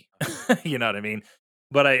crappy. You know what I mean?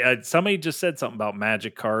 But somebody just said something about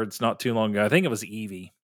Magic cards not too long ago. I think it was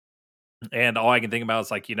Eevee. And all I can think about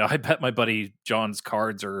is like, I bet my buddy John's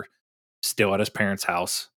cards are still at his parents'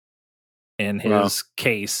 house in his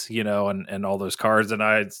case, and all those cards. And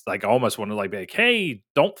I almost want to be like, hey,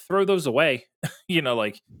 don't throw those away.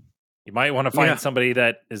 Like, you might want to find somebody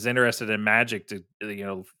that is interested in Magic to,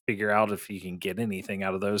 figure out if you can get anything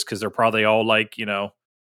out of those, because they're probably all like,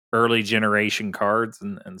 early generation cards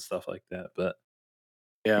and stuff like that. But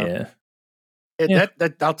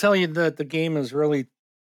that I'll tell you that the game is really,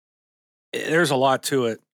 there's a lot to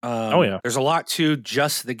it. There's a lot to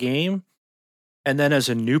just the game, and then as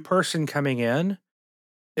a new person coming in,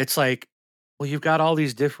 it's like, well, you've got all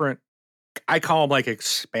these different, I call them like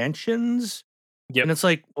expansions. Yep. And it's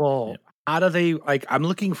like, well, how do they, like, I'm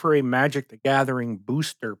looking for a Magic the Gathering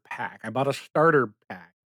booster pack. I bought a starter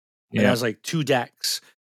pack. It has like 2 decks.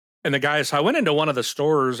 And so I went into one of the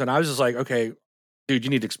stores, and I was just like, okay, dude, you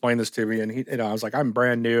need to explain this to me. And I was like, I'm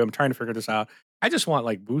brand new. I'm trying to figure this out. I just want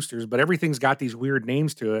like boosters, but everything's got these weird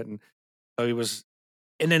names to it. And so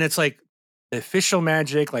and then it's like the official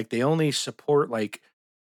Magic, like they only support like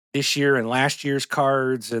this year and last year's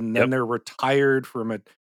cards, and then they're retired from it.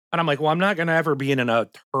 And I'm like, well, I'm not going to ever be in a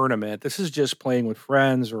tournament. This is just playing with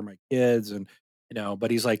friends or my kids. And,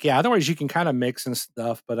 but he's like, yeah, otherwise you can kind of mix and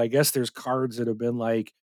stuff. But I guess there's cards that have been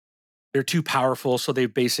like, they're too powerful. So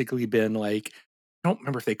they've basically been like, I don't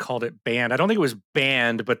remember if they called it banned. I don't think it was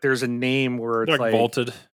banned, but there's a name where it's like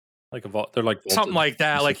vaulted. Like they're like vaulted. Something like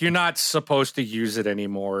that. Like you're not supposed to use it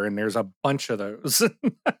anymore. And there's a bunch of those.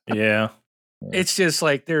 Yeah. It's just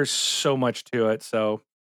like, there's so much to it. So,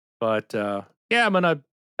 but I'm going to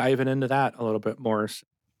diving into that a little bit more.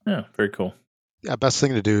 Yeah, very cool. Yeah, best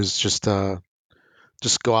thing to do is just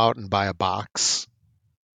go out and buy a box.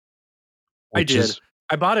 I did.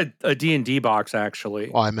 I bought a D&D box, actually.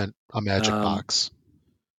 Oh, I meant a Magic box.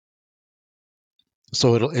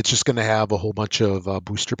 So it's just going to have a whole bunch of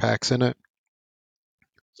booster packs in it.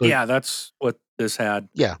 So, yeah, that's what this had.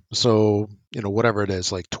 Yeah, so whatever it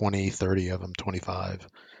is, like 20, 30 of them, 25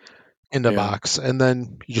 in the Yeah. box. And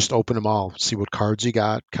then you just open them all, see what cards you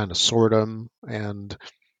got, kind of sort them. And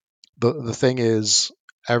the thing is,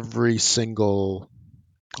 every single,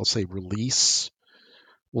 I'll say, release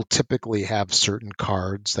will typically have certain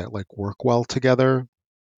cards that like work well together.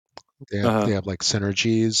 They have like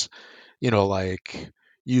synergies, like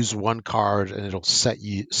use one card and it'll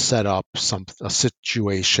set up a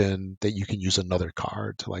situation that you can use another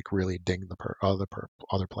card to like really ding the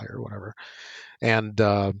other player or whatever. And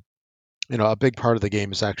a big part of the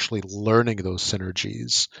game is actually learning those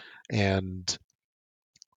synergies. And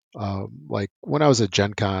like when I was at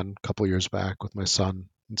Gen Con a couple years back with my son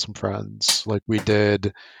and some friends, like we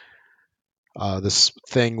did this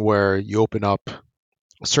thing where you open up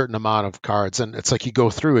a certain amount of cards and it's like you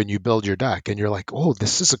go through and you build your deck and you're like, oh,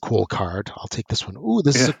 this is a cool card, I'll take this one. Oh,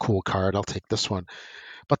 this is a cool card, I'll take this one.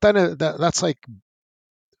 But then that's like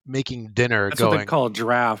making dinner. That's what they call a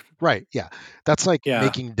draft. Right, yeah. That's like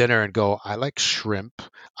making dinner and go, I like shrimp,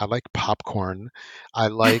 I like popcorn, I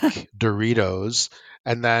like Doritos,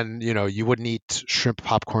 and then you wouldn't eat shrimp,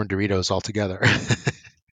 popcorn, Doritos all together.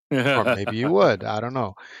 Or maybe you would, I don't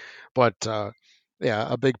know. But yeah,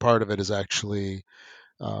 a big part of it is actually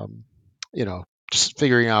um, just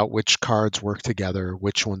figuring out which cards work together,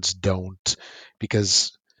 which ones don't.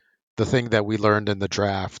 Because the thing that we learned in the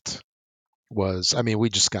draft was, I mean,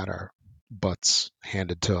 we just got our butts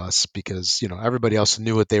handed to us because, everybody else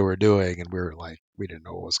knew what they were doing and we were like, we didn't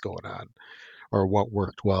know what was going on or what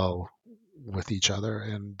worked well with each other.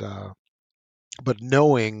 And, but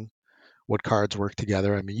knowing what cards work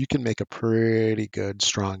together, I mean, you can make a pretty good,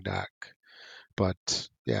 strong deck. But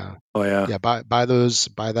yeah, Oh yeah. yeah, buy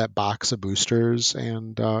that box of boosters,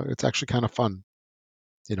 and it's actually kind of fun,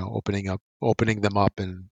 opening them up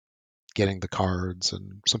and getting the cards,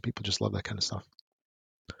 and some people just love that kind of stuff.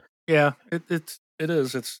 Yeah, it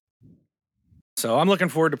is. It's so I'm looking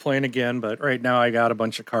forward to playing again, but right now I got a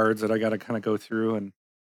bunch of cards that I got to kind of go through and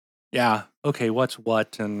yeah, okay, what's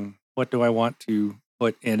what and what do I want to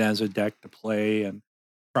put in as a deck to play and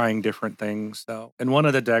trying different things. So, and one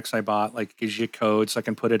of the decks I bought like gives you codes so I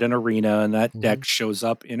can put it in Arena and that deck shows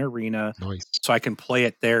up in Arena. Nice. So I can play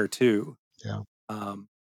it there too. Yeah.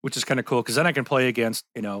 Which is kind of cool because then I can play against,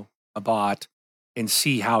 a bot and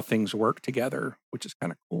see how things work together, which is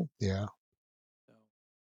kind of cool. Yeah.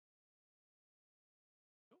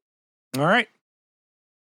 All right.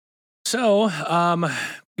 So,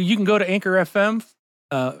 you can go to Anchor FM,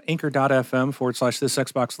 anchor.fm/this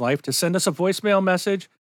Xbox Life to send us a voicemail message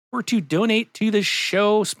or to donate to the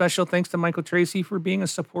show. Special thanks to Michael Tracy for being a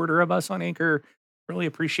supporter of us on Anchor. Really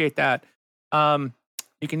appreciate that. You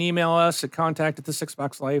can email us at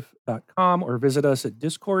contact@thisxboxlife.com or visit us at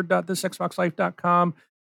discord.thisxboxlife.com.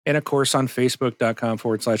 And of course on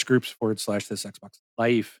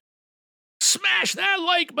facebook.com/groups/thisxboxlife. Smash that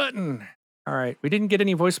like button. All right. We didn't get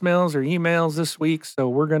any voicemails or emails this week, so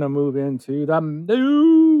we're going to move into the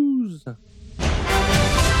news.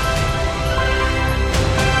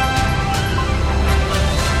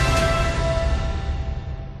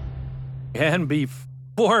 And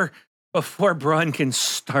before Brun can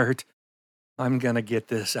start, I'm going to get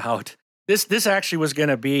this out. This actually was going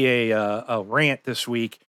to be a rant this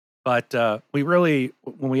week, but we really,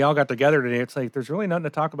 when we all got together today, it's like there's really nothing to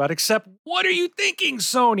talk about except what are you thinking,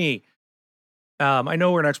 Sony? I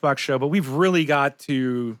know we're an Xbox show, but we've really got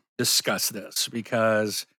to discuss this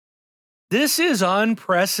because this is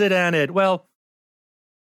unprecedented. Well,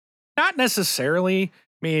 not necessarily.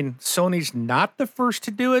 I mean, Sony's not the first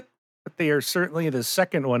to do it, but they are certainly the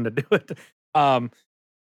second one to do it.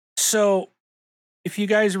 So if you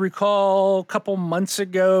guys recall a couple months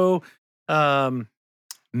ago,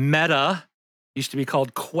 Meta used to be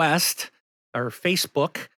called Quest or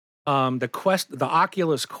Facebook. The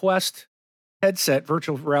Oculus Quest headset,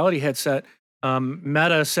 virtual reality headset,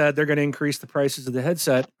 Meta said they're going to increase the prices of the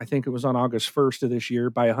headset. I think it was on August 1st of this year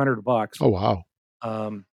by $100. Oh, wow.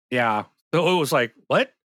 Yeah. So it was like,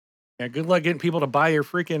 what? Yeah, good luck getting people to buy your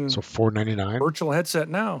freaking $499 virtual headset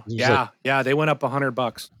now. Yeah. They went up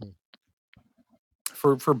 $100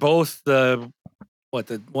 for both the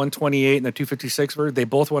 128 and the 256 version. They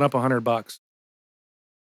both went up $100.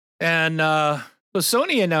 And so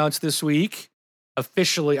Sony announced this week,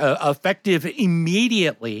 officially effective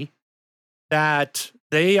immediately, that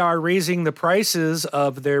they are raising the prices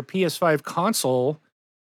of their PS5 console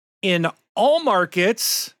in all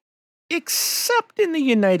markets except in the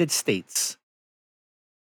United States.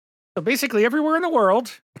 So basically everywhere in the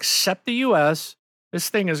world except the US, this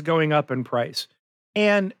thing is going up in price.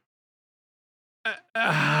 And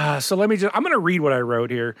so I'm going to read what I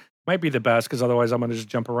wrote here. Might be the best because otherwise I'm going to just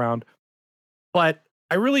jump around. But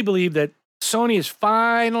I really believe that Sony is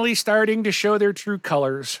finally starting to show their true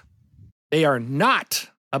colors. They are not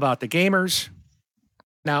about the gamers.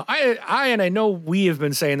 Now, I know we have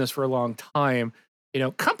been saying this for a long time.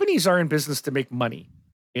 Companies are in business to make money.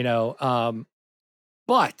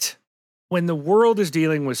 But when the world is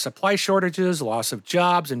dealing with supply shortages, loss of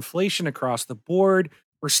jobs, inflation across the board,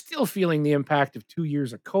 we're still feeling the impact of 2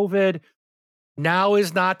 years of COVID. Now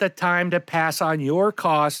is not the time to pass on your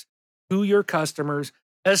costs to your customers,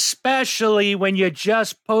 especially when you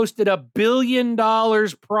just posted $1 billion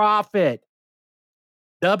profit.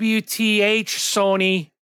 WTH,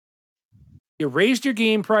 Sony. You raised your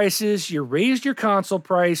game prices, you raised your console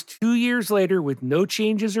price 2 years later with no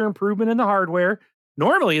changes or improvement in the hardware.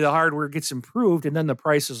 Normally, the hardware gets improved and then the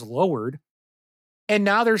price is lowered. And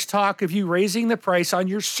now there's talk of you raising the price on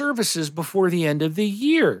your services before the end of the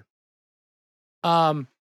year. And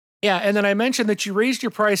then I mentioned that you raised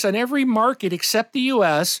your price on every market except the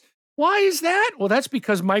US. Why is that? Well, that's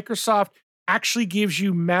because Microsoft actually gives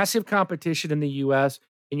you massive competition in the US.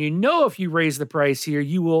 And if you raise the price here,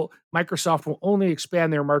 Microsoft will only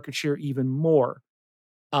expand their market share even more.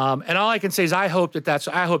 And all I can say is I hope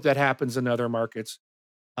that happens in other markets.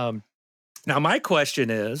 Now, my question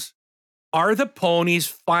is, are the ponies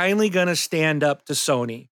finally going to stand up to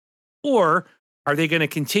Sony? Or are they going to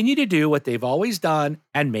continue to do what they've always done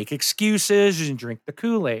and make excuses and drink the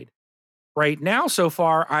Kool-Aid? Right now, so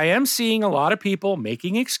far, I am seeing a lot of people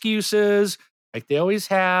making excuses like they always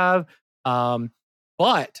have.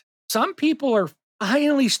 But some people are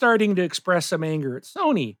finally starting to express some anger at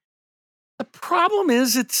Sony. The problem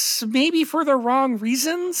is it's maybe for the wrong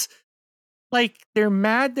reasons. Like they're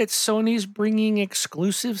mad that Sony's bringing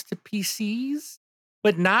exclusives to PCs,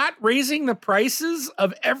 but not raising the prices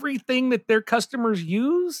of everything that their customers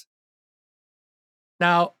use.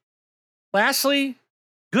 Now, lastly,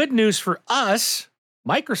 good news for us,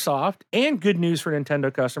 Microsoft, and good news for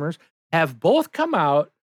Nintendo customers have both come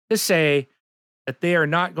out to say that they are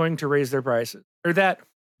not going to raise their prices, or that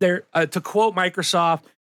they're, to quote Microsoft,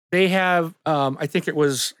 they have, I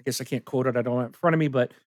guess I can't quote it, I don't have it in front of me,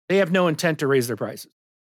 but they have no intent to raise their prices.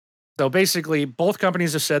 So basically, both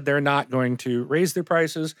companies have said they're not going to raise their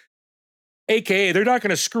prices, aka they're not going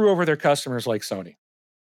to screw over their customers like Sony.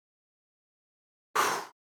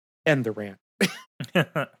 End the rant.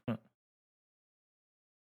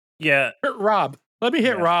 Yeah. Rob. Let me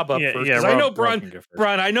hit Rob up first. Because I know Brun,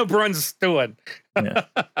 I know Brun's stewing. Yeah.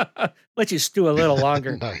 Let you stew a little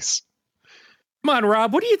longer. Nice. Come on,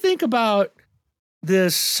 Rob. What do you think about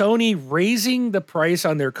this Sony raising the price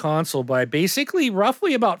on their console by basically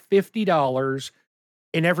roughly about $50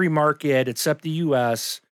 in every market except the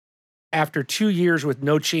US after 2 years with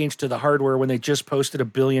no change to the hardware when they just posted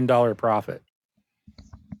 $1 billion profit?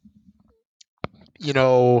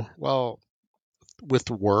 Well,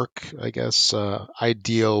 with work, I guess, I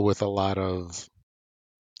deal with a lot of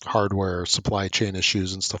hardware supply chain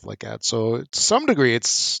issues and stuff like that. So to some degree,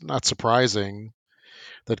 it's not surprising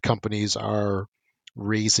that companies are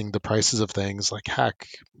raising the prices of things. Like, heck,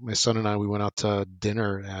 my son and I, we went out to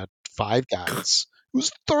dinner at Five Guys. It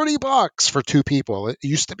was $30 for 2 people. It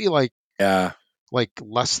used to be like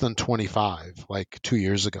less than 25, like 2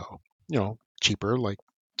 years ago. Cheaper, like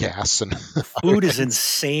gas and food is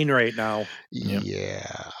insane right now.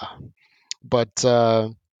 Yeah. But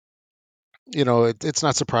it's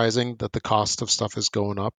not surprising that the cost of stuff is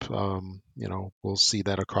going up. We'll see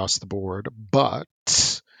that across the board. But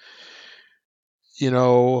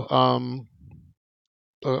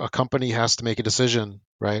a company has to make a decision,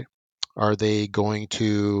 right? Are they going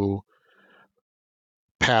to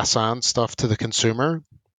pass on stuff to the consumer?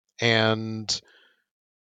 And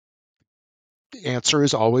the answer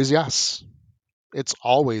is always yes. It's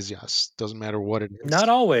always yes. Doesn't matter what it is. Not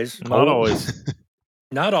always. Not always.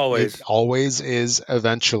 Not always. It always is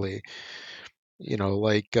eventually.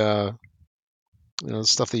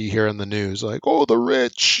 Stuff that you hear in the news, like, oh, the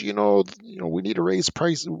rich, we need to raise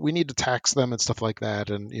price, we need to tax them and stuff like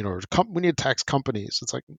that, and we need to tax companies.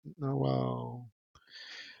 It's like, no, well,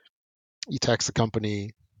 you tax the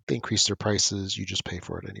company, they increase their prices, you just pay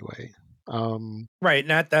for it anyway. Right,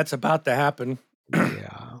 that's about to happen.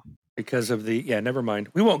 Yeah. Because of never mind.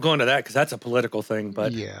 We won't go into that because that's a political thing.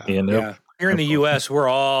 But yeah. Here in the U.S., we're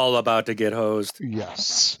all about to get hosed.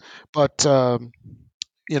 Yes, but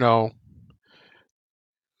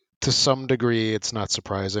to some degree, it's not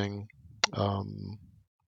surprising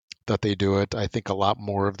that they do it. I think a lot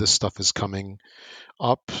more of this stuff is coming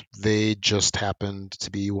up. They just happened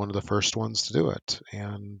to be one of the first ones to do it.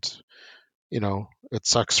 And, it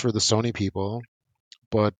sucks for the Sony people,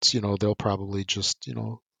 but, they'll probably just,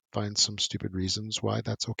 find some stupid reasons why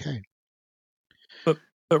that's okay. But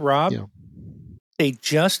Rob, Yeah. they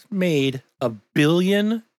just made $1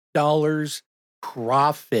 billion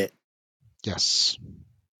profit. Yes.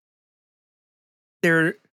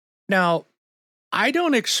 Now, I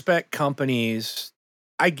don't expect companies.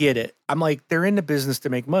 I get it. I'm like, they're in the business to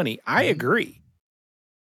make money. I Mhm. agree.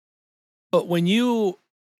 But when you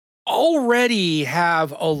already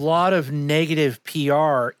have a lot of negative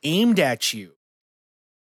PR aimed at you,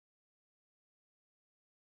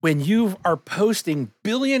 when you are posting $1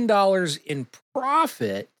 billion in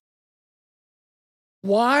profit,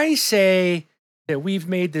 why say that we've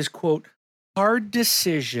made this, quote, hard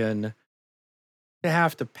decision to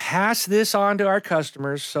have to pass this on to our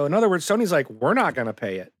customers? So in other words, Sony's like, we're not going to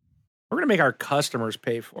pay it. We're going to make our customers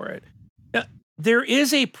pay for it. Now, there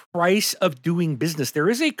is a price of doing business. There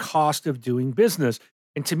is a cost of doing business.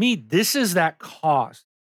 And to me, this is that cost.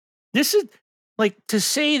 This is like to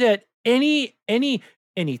say that any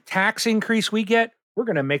tax increase we get, we're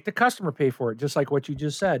going to make the customer pay for it, just like what you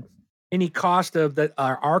just said. Any cost of that,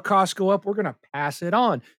 our costs go up, we're going to pass it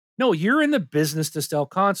on. No, you're in the business to sell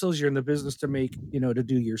consoles. You're in the business to make, to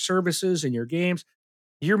do your services and your games.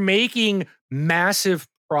 You're making massive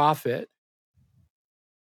profit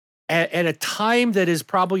at a time that is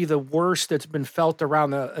probably the worst that's been felt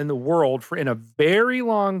around in the world in a very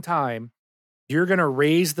long time. You're going to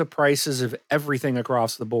raise the prices of everything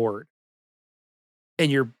across the board, and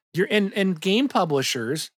you're and game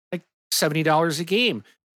publishers like $70 a game.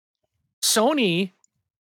 Sony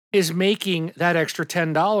is making that extra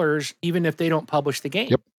 $10 even if they don't publish the game.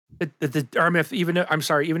 Yep. Even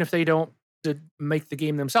if they don't make the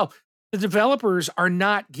game themselves. The developers are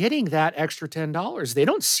not getting that extra $10. They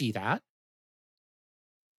don't see that.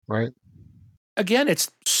 Right. Again,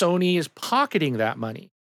 it's Sony is pocketing that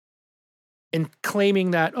money and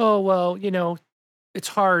claiming that, oh, well, it's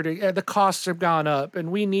hard. The costs have gone up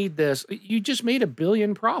and we need this. You just made $1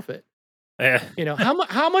 billion profit. Yeah.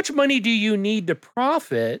 How much money do you need to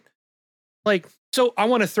profit? Like, so I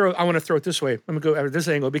want to throw it this way. Let me go at this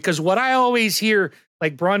angle, because what I always hear,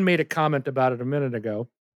 like Braun made a comment about it a minute ago,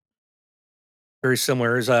 very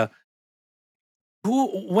similar, is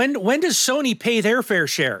when does Sony pay their fair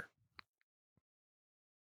share?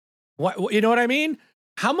 What, you know what I mean?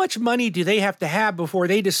 How much money do they have to have before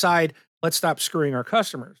they decide, let's stop screwing our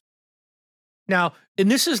customers? Now, and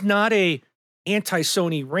this is not a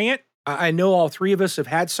anti-Sony rant. I know all three of us have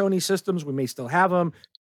had Sony systems. We may still have them.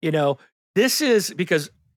 This is because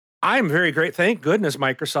I'm very great. Thank goodness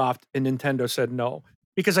Microsoft and Nintendo said no,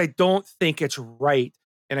 because I don't think it's right.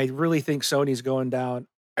 And I really think Sony's going down.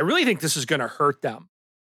 I really think this is going to hurt them.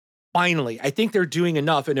 Finally, I think they're doing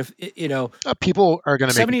enough. And if, people are going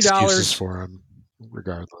to make $70 excuses for them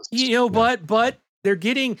regardless. But they're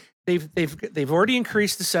getting, they've already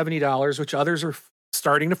increased to $70, which others are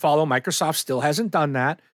starting to follow. Microsoft still hasn't done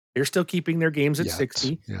that. They're still keeping their games at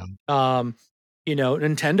 60. Yeah.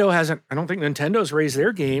 Nintendo hasn't. I don't think Nintendo's raised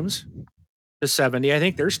their games to 70. I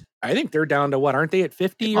think they're down to what? Aren't they at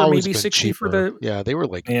 50 or maybe 60 cheaper. For the? Yeah, they were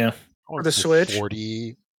like for the Switch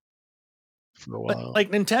 40 for a while. But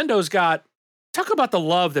like Nintendo's got. Talk about the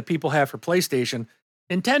love that people have for PlayStation.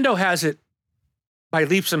 Nintendo has it by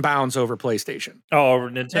leaps and bounds over PlayStation. Oh,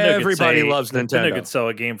 Nintendo! Everybody loves Nintendo. Nintendo could sell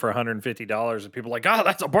a game for $150, and people are like, oh,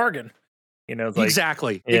 that's a bargain. It's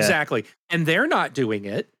like, exactly, and they're not doing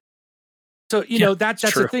it. So that's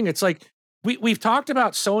the thing. It's like we've talked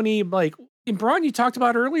about Sony, like in Braun, you talked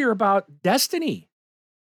about earlier about Destiny.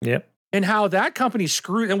 Yep. And how that company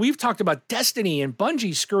screwed, and we've talked about Destiny and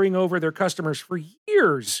Bungie screwing over their customers for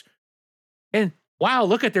years. And wow,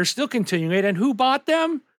 look at, they're still continuing it. And who bought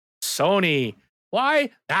them? Sony. Why?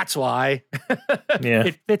 That's why.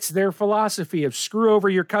 It fits their philosophy of screw over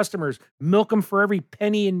your customers, milk them for every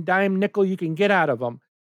penny and dime nickel you can get out of them.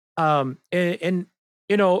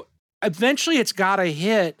 Eventually it's got to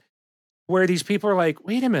hit where these people are like,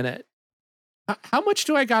 wait a minute, how much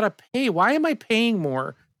do I got to pay? Why am I paying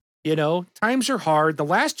more? Times are hard. The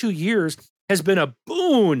last 2 years has been a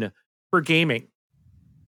boon for gaming.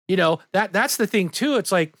 That's the thing too.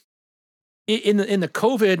 It's like in the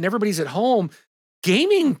COVID and everybody's at home,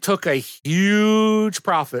 gaming took a huge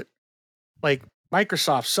profit. Like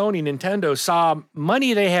Microsoft, Sony, Nintendo saw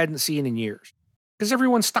money they hadn't seen in years because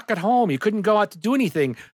everyone's stuck at home. You couldn't go out to do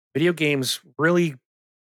anything. Video games really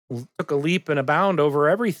took a leap and a bound over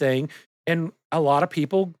everything. And a lot of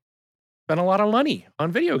people spent a lot of money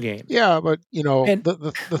on video games. Yeah, but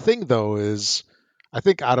the thing though is, I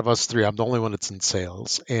think out of us three, I'm the only one that's in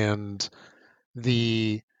sales. And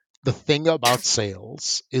the thing about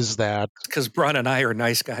sales is that because Braun and I are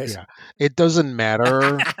nice guys. Yeah, it doesn't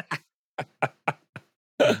matter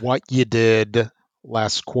what you did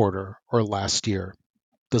last quarter or last year.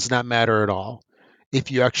 Does not matter at all. If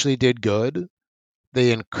you actually did good,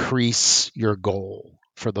 they increase your goal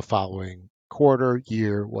for the following quarter,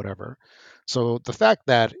 year, whatever. So the fact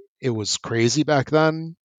that it was crazy back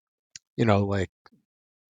then, like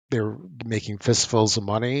they're making fistfuls of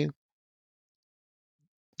money,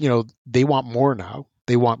 they want more now.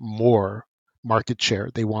 They want more market share.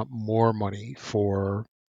 They want more money for,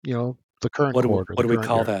 the current quarter, What the do we current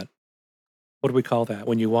call year. that? What do we call that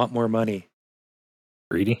when you want more money?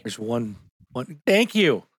 Greedy. There's one. Thank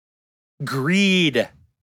you. Greed.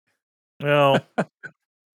 Well,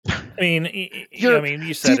 I mean,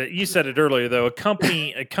 you said it. You said it earlier, though.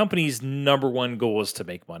 A company's number one goal is to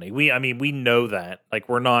make money. We know that. Like,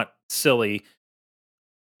 we're not silly.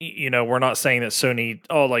 We're not saying that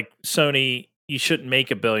Sony, you shouldn't make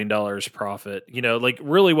 $1 billion profit. Like,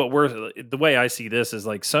 really, the way I see this is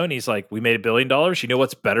like Sony's like, we made $1 billion. You know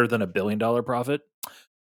what's better than $1 billion profit?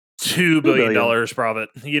 $2 billion profit.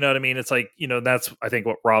 You know what I mean? It's like, that's I think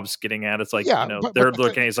what Rob's getting at. It's like, but they're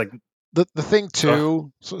looking. It's like the thing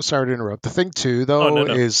too. Sorry to interrupt. The thing too, though,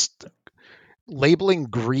 no. is labeling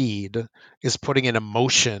greed is putting an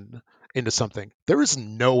emotion into something. There is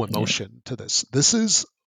no emotion to this. This is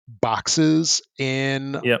boxes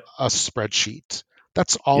in a spreadsheet.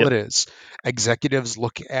 That's all it is. Executives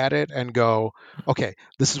look at it and go, okay,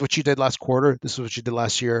 this is what you did last quarter. This is what you did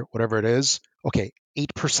last year, whatever it is. Okay,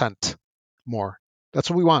 8% more. That's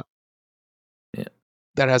what we want. Yeah.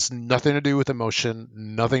 That has nothing to do with emotion,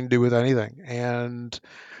 nothing to do with anything. And,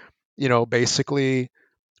 basically,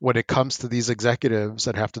 when it comes to these executives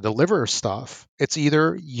that have to deliver stuff, it's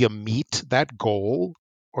either you meet that goal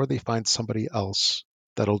or they find somebody else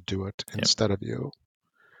that'll do it instead of you.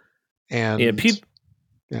 And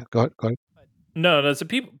go ahead. No, so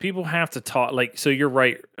people have to talk. Like, so you're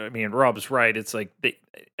right. I mean, Rob's right. It's like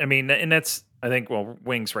and that's, I think, well,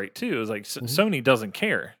 Wing's right too. Is like Sony doesn't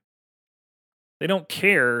care. They don't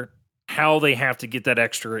care how they have to get that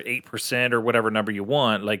extra 8% or whatever number you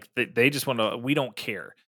want. Like, they just want to. We don't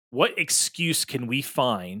care. What excuse can we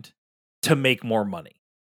find to make more money?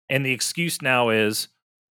 And the excuse now is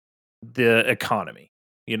the economy,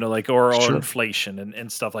 or inflation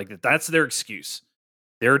and stuff like that. That's their excuse.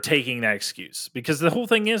 They're taking that excuse because the whole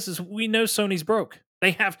thing is we know Sony's broke.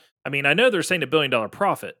 They have, I know they're saying $1 billion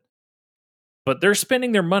profit, but they're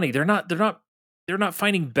spending their money. They're not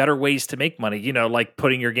finding better ways to make money, like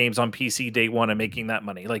putting your games on PC day one and making that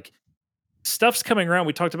money. Like, stuff's coming around.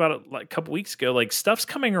 We talked about it like a couple weeks ago. Like, stuff's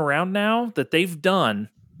coming around now that they've done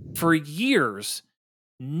for years,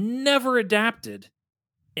 never adapted,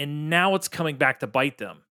 and now it's coming back to bite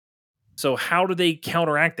them. So how do they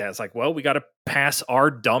counteract that? It's like, well, we got to pass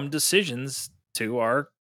our dumb decisions to our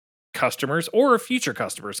customers or future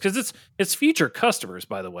customers, because it's future customers,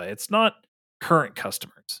 by the way. It's not current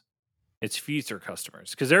customers. It's future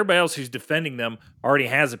customers, because everybody else who's defending them already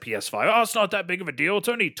has a PS5. Oh, it's not that big of a deal. It's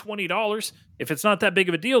only $20. If it's not that big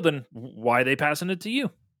of a deal, then why are they passing it to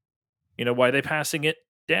you? Why are they passing it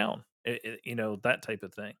down? That type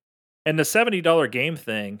of thing. And the $70 game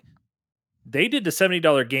thing, they did the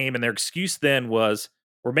 $70 game, and their excuse then was,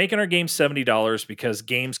 we're making our game $70 because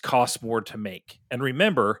games cost more to make. And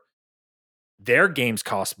remember, their games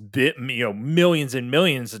cost millions and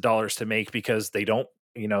millions of dollars to make because they don't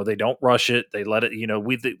rush it. They let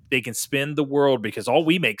it, they can spin the world because all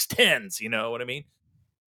we make's tens, you know what I mean?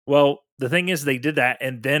 Well, the thing is, they did that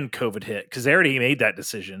and then COVID hit because they already made that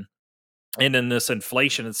decision. And then this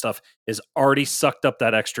inflation and stuff is already sucked up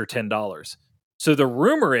that extra $10. So the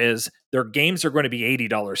rumor is their games are going to be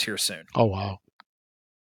 $80 here soon. Oh, wow.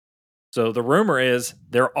 So the rumor is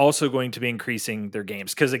they're also going to be increasing their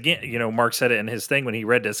games. Because again, Mark said it in his thing when he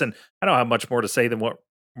read this, and I don't have much more to say than what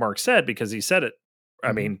Mark said because he said it.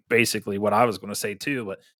 I mean, basically what I was going to say too,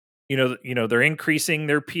 but they're increasing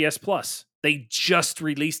their PS Plus. They just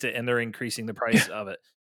released it and they're increasing the price of it.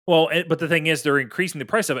 Well, but the thing is, they're increasing the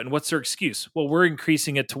price of it, and what's their excuse? Well, we're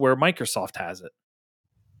increasing it to where Microsoft has it.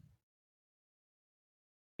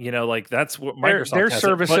 Like that's what Microsoft their has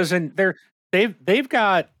services, and they've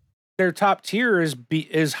got their top tier is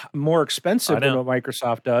more expensive than what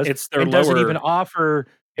Microsoft does. It's their lower. Doesn't even offer.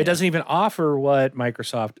 It doesn't even offer what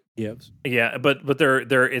Microsoft gives. Yeah, but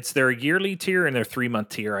it's their yearly tier and their 3-month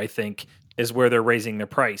tier, I think, is where they're raising their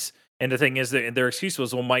price. And the thing is, their excuse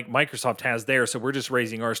was, well, Microsoft has theirs, so we're just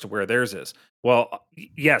raising ours to where theirs is. Well,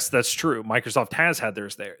 yes, that's true. Microsoft has had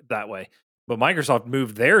theirs there that way, but Microsoft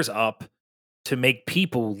moved theirs up to make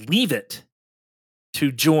people leave it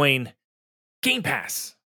to join Game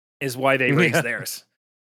Pass, is why they raised theirs.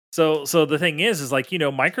 So the thing is like,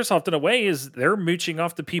 Microsoft in a way is they're mooching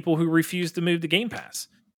off the people who refuse to move to Game Pass.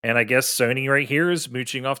 And I guess Sony right here is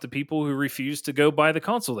mooching off the people who refuse to go buy the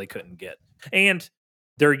console they couldn't get. And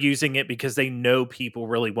they're using it because they know people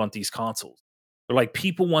really want these consoles. They're like,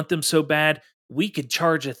 people want them so bad, we could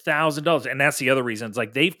charge $1,000. And that's the other reason. It's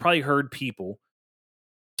like they've probably heard people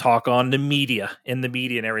talk on the media, and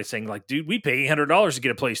everything. Like, dude, we pay $800 to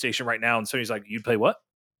get a PlayStation right now. And Sony's like, you'd pay what?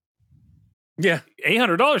 Yeah.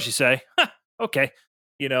 $800, you say? Okay.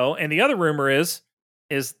 And the other rumor is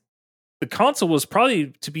the console was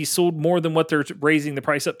probably to be sold more than what they're raising the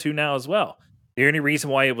price up to now as well. The only reason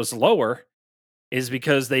why it was lower is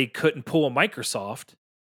because they couldn't pull a Microsoft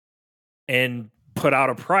and put out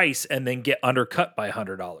a price and then get undercut by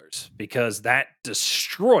 $100, because that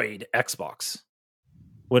destroyed Xbox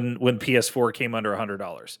when PS4 came under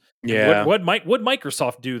 $100. Yeah. What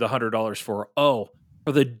Microsoft do the $100 for? Oh,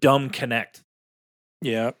 for the dumb Kinect.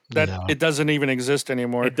 Yeah, it doesn't even exist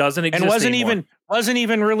anymore. It doesn't exist, and wasn't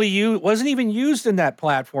even used in that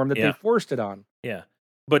platform that they forced it on. Yeah,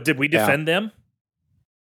 but did we defend them?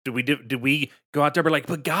 Did we go out there and be like,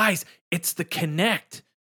 but guys, it's the Kinect.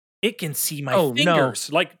 It can see my fingers.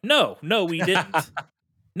 No. Like, no, we didn't.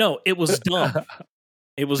 No, it was dumb.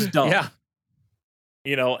 It was dumb. Yeah.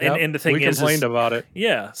 And the thing we complained about it.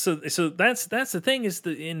 Yeah. So that's the thing is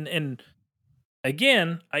and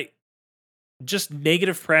again, just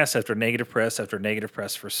negative press after negative press after negative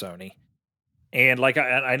press for Sony. And like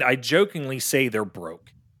I jokingly say they're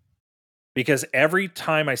broke, because every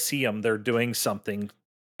time I see them, they're doing something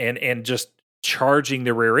and just charging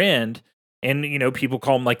the rear end. And, people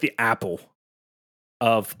call them like the Apple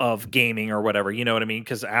of gaming or whatever, you know what I mean?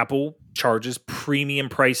 Because Apple charges premium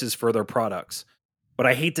prices for their products. But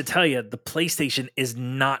I hate to tell you, the PlayStation is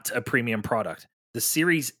not a premium product. The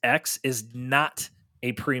Series X is not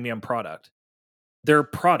a premium product. They're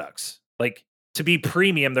products. Like, to be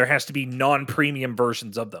premium, there has to be non-premium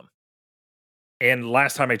versions of them. And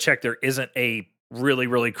last time I checked, there isn't a really,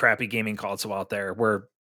 really crappy gaming console out there where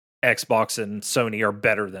Xbox and Sony are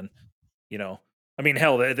better than, I mean,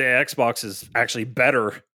 hell, the Xbox is actually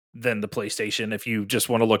better than the PlayStation if you just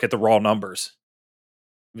want to look at the raw numbers.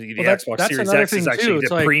 The Xbox Series X is actually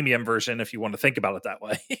the premium version if you want to think about it that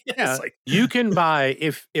way. Yeah, you can buy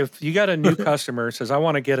if you got a new customer who says, I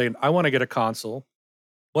want to get a console.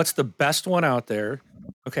 What's the best one out there?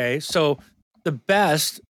 Okay, so the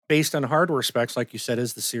best based on hardware specs, like you said,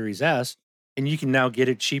 is the Series S, and you can now get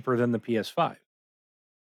it cheaper than the PS5.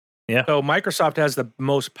 Yeah. So Microsoft has the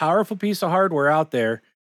most powerful piece of hardware out there,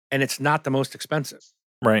 and it's not the most expensive.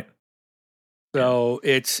 Right. So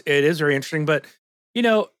it is very interesting, but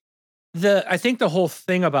I think the whole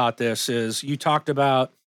thing about this is you talked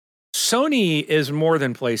about Sony is more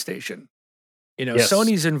than PlayStation. Yes.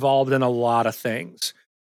 Sony's involved in a lot of things.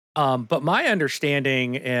 But my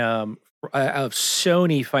understanding of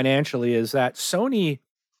Sony financially is that Sony,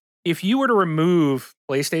 if you were to remove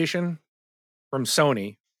PlayStation from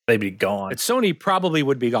Sony, they'd be gone. Sony probably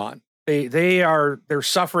would be gone. They're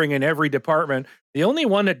suffering in every department. The only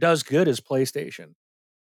one that does good is PlayStation.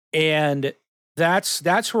 And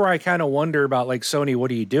that's where I kind of wonder about, like, Sony,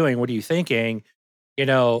 what are you doing? What are you thinking?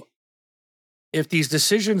 If these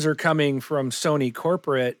decisions are coming from Sony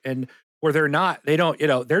corporate and where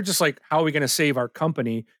they're just like, how are we going to save our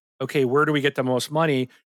company? Okay, where do we get the most money?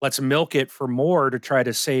 Let's milk it for more to try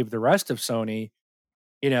to save the rest of Sony.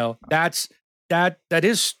 That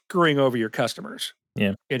is screwing over your customers.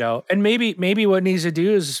 Yeah. And maybe what needs to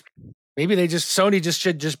do is Sony just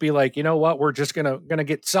should just be like, you know what, we're just gonna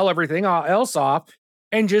sell everything else off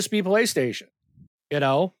and just be PlayStation,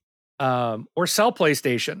 or sell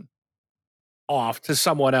PlayStation off to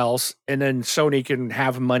someone else, and then Sony can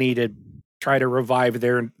have money to try to revive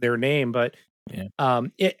their name. But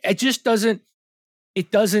it just doesn't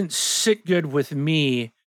sit good with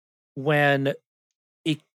me when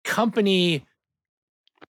a company.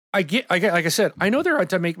 Like I said, I know they're out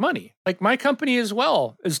to make money. Like, my company as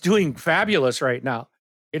well is doing fabulous right now.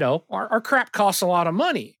 Our crap costs a lot of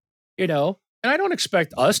money, and I don't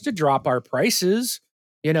expect us to drop our prices,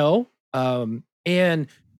 but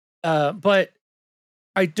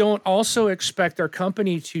I don't also expect our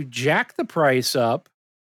company to jack the price up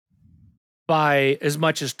by as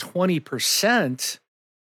much as 20%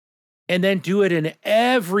 and then do it in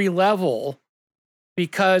every level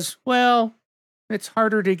because, well, it's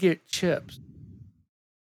harder to get chips.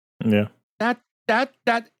 Yeah.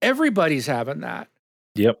 That everybody's having that.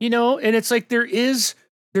 Yep. And it's like there is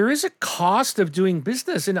a cost of doing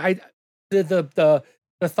business, and the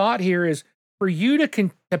thought here is for you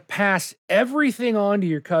to pass everything on to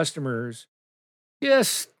your customers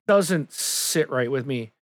just doesn't sit right with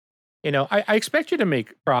me. I expect you to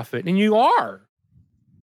make profit, and you are.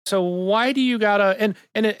 So why do you gotta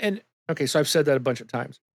and okay, so I've said that a bunch of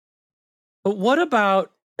times. But what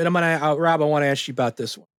about, and I'm gonna Rob, I want to ask you about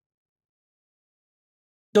this one.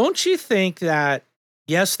 Don't you think that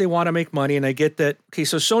yes, they want to make money, and I get that. Okay,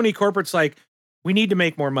 so Sony corporate's like, we need to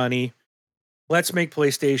make more money. Let's make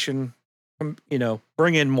PlayStation,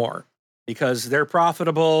 bring in more because they're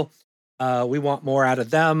profitable. We want more out of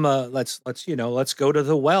them. Let's go to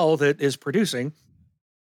the well that is producing.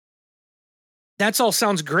 That's all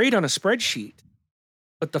sounds great on a spreadsheet,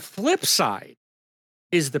 but the flip side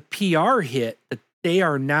is the PR hit that they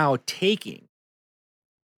are now taking.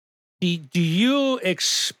 Do you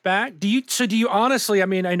expect? Do you honestly? I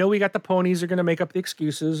mean, I know we got the ponies are going to make up the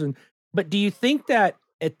excuses, but do you think that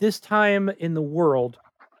at this time in the world,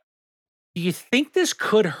 do you think this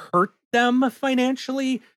could hurt them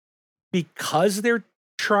financially because they're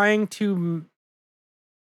trying to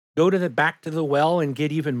go back to the well and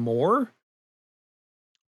get even more?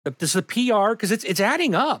 This is the PR because it's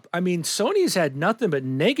adding up. I mean, Sony's had nothing but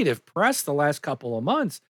negative press the last couple of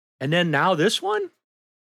months, and then now this one.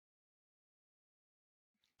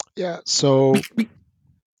 Yeah. So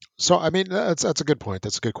I mean, that's a good point.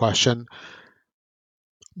 That's a good question.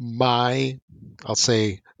 I'll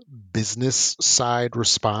say business side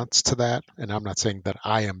response to that, and I'm not saying that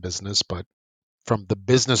I am business, but from the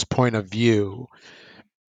business point of view,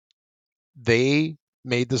 they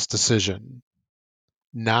made this decision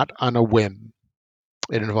not on a whim.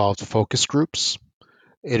 It involved focus groups.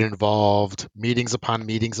 It involved meetings upon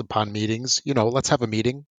meetings upon meetings. Let's have a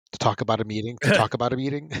meeting to talk about a meeting to talk about a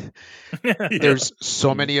meeting. There's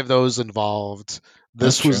so many of those involved.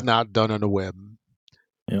 This was not done on a whim.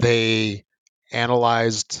 Yep. They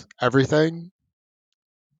analyzed everything.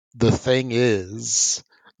 The thing is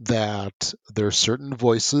that there are certain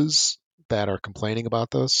voices that are complaining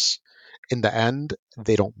about this. In the end,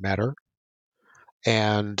 they don't matter.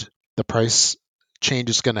 And the price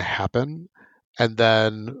change is going to happen. And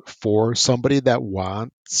then for somebody that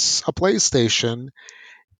wants a PlayStation,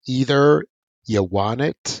 either you want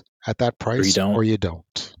it at that price or you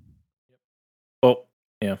don't. Well,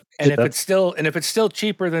 yeah. And if it's still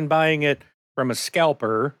cheaper than buying it from a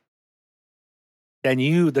scalper, then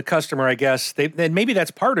you, the customer, I guess, then maybe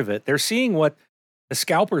that's part of it. They're seeing what the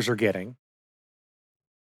scalpers are getting,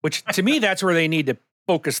 which to me, that's where they need to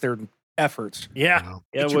focus their efforts. Yeah.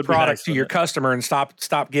 Get your product to your customer and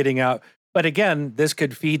stop getting out. But again, this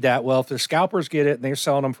could feed that. Well, if the scalpers get it and they're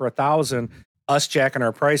selling them for $1,000, us jacking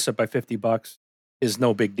our price up by $50 is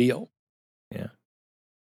no big deal. Yeah.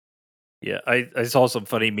 Yeah. I saw some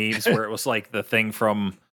funny memes where it was like the thing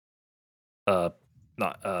from,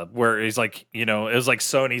 where he's like, it was like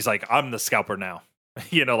Sony's like, I'm the scalper now.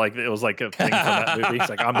 Like it was like a thing from that movie. He's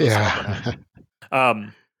like, I'm the scalper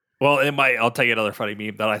now. Well, I'll tell you another funny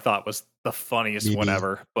meme that I thought was the funniest one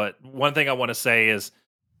ever. But one thing I want to say is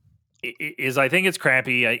I think it's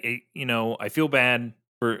crappy. I feel bad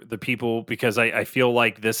for the people because I feel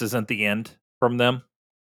like this isn't the end from them.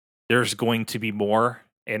 There's going to be more.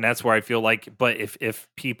 And that's where I feel like, but if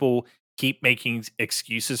people keep making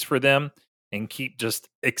excuses for them and keep just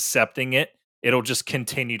accepting it, it'll just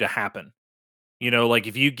continue to happen. Like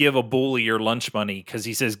if you give a bully your lunch money because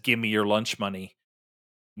he says, give me your lunch money.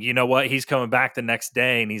 You know what? He's coming back the next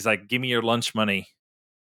day and he's like, give me your lunch money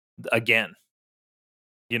again.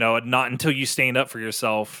 Not until you stand up for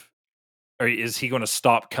yourself, or is he going to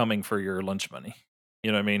stop coming for your lunch money?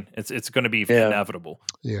 You know what I mean? It's going to be inevitable.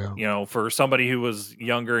 Yeah. For somebody who was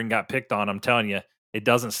younger and got picked on, I'm telling you, it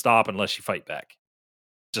doesn't stop unless you fight back.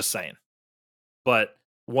 Just saying. But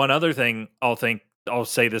one other thing I'll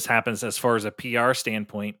say this happens as far as a PR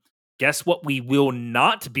standpoint. Guess what we will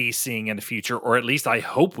not be seeing in the future, or at least I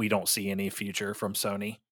hope we don't see any future from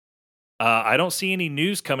Sony. I don't see any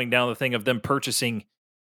news coming down the thing of them purchasing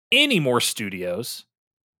any more studios,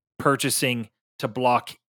 purchasing to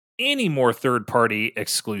block any more third-party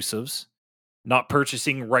exclusives, not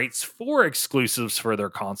purchasing rights for exclusives for their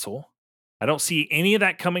console. I don't see any of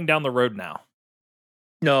that coming down the road now.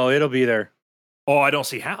 No, it'll be there. Oh, I don't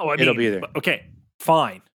see how. It'll be there. Okay,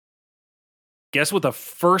 fine. Guess what the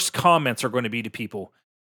first comments are going to be to people?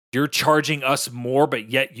 You're charging us more, but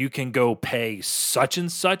yet you can go pay such and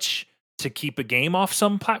such to keep a game off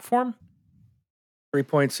some platform?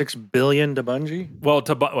 $3.6 billion to Bungie? Well,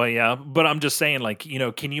 yeah, but I'm just saying, like,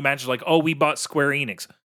 can you imagine, like, oh, we bought Square Enix.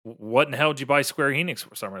 What in the hell did you buy Square Enix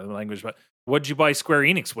for? Sorry, the language, but what did you buy Square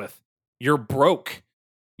Enix with? You're broke.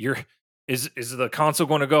 Is the console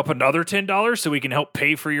going to go up another $10 so we can help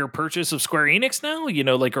pay for your purchase of Square Enix now?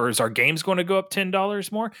 Or is our games going to go up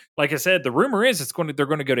 $10 more? Like I said, the rumor is they're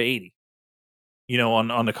going to go to $80.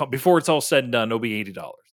 On the before it's all said and done, it'll be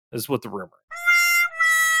 $80. Is what the rumor.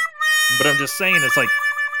 But I'm just saying, it's like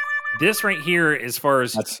this right here, as far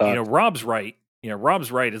as That sucks. Rob's right.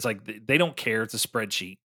 Rob's right. It's like they don't care. It's a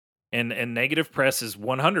spreadsheet, and negative press is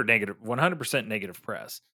 100% negative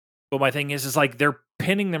press. But my thing is like they're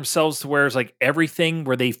pinning themselves to where it's like everything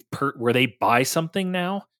where they buy something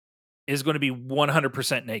now is going to be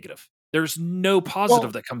 100% negative. There's no positive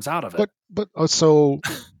Well, that comes out of it. but so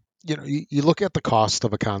you look at the cost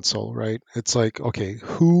of a console, right? It's like, okay,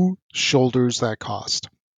 who shoulders that cost?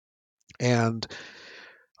 And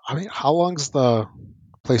I mean, how long's the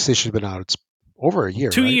PlayStation been out? It's over a year,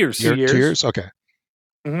 2 right? years. 2 years. 2 years? Okay.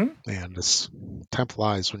 Mhm. Man, this time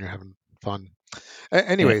flies when you're having fun.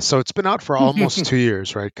 Anyway, so it's been out for almost 2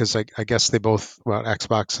 years, right? Because I guess they both, well,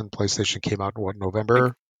 Xbox and PlayStation came out in what,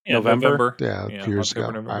 November? Yeah, November? Yeah, a few years October,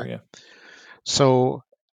 ago. November, Right. yeah. So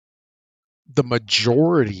the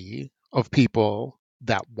majority of people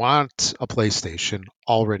that want a PlayStation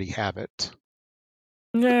already have it.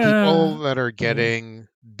 The people that are getting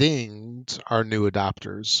dinged are new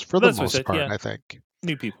adopters for the That's what I most said, part, yeah. I think.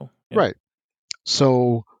 New people. Yeah. Right.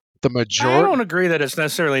 So the I majority, don't agree that it's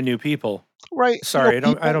necessarily new people. right? Sorry, I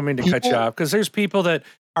don't people, mean to cut you people, off, because there's people that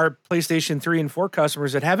are PlayStation 3 and 4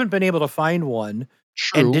 customers that haven't been able to find one and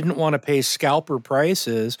true. didn't want to pay scalper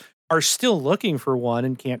prices, are still looking for one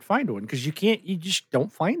and can't find one because you just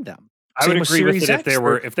don't find them. I would Same with agree with Series it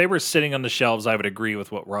X. if they were sitting on the shelves. I would agree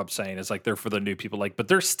with what Rob's saying. It's like they're for the new people, like, but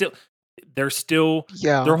they're still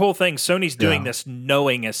Yeah. their whole thing. Sony's doing Yeah. this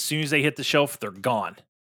knowing as soon as they hit the shelf, they're gone.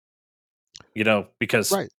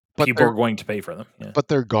 Because Right. But people are going to pay for them. Yeah. but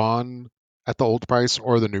they're gone at the old price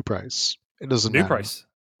or the new price. It doesn't New matter. price.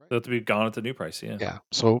 They have to be gone at the new price. Yeah. Yeah.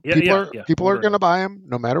 So Yeah, people yeah, are people Well, are they're going to not. buy them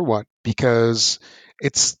no matter what, because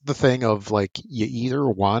it's the thing of like, you either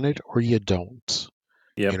want it or you don't.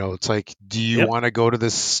 Yep. It's like, do you Yep. want to go to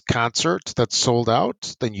this concert that's sold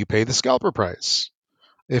out? Then you pay the scalper price.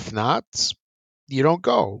 If not, you don't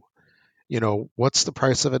go. What's the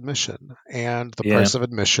price of admission? And the Yeah. price of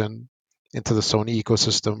admission into the Sony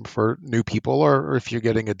ecosystem for new people, or if you're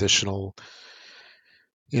getting additional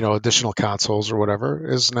consoles or whatever,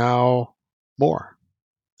 is now more.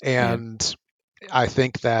 And I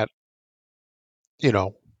think that,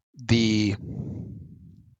 the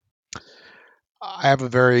I have a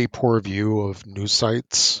very poor view of news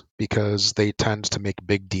sites because they tend to make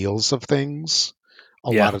big deals of things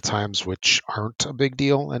a Yeah. lot of times, which aren't a big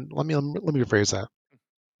deal. And let me rephrase that.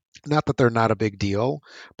 Not that they're not a big deal,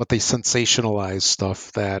 but they sensationalize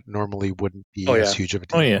stuff that normally wouldn't be Oh, as yeah. huge of a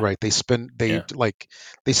Oh, deal, yeah. right? They spin Yeah. it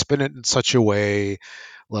in such a way,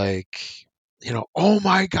 like, oh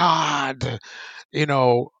my god,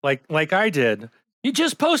 Like I did. You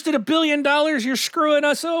just posted $1 billion. You're screwing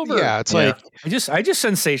us over. yeah, it's Yeah. like, I just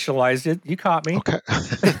sensationalized it. You caught me. okay,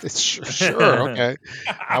 sure, okay.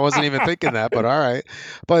 I wasn't even thinking that, but all right.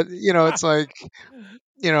 But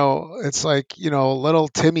little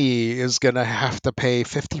Timmy is gonna have to pay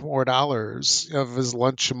 $50 more of his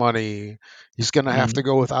lunch money. He's gonna have to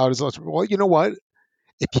go without his lunch. Well, you know what?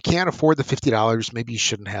 If you can't afford the $50, maybe you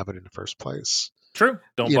shouldn't have it in the first place. True.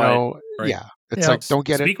 Don't buy it. Right. Yeah. It's Yeah. like, don't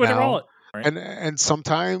get Speak it with your now. wallet. Right. And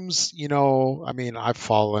sometimes, I mean, I've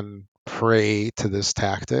fallen prey to this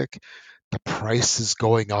tactic. The price is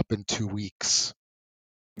going up in 2 weeks.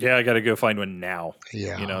 Yeah, I got to go find one now.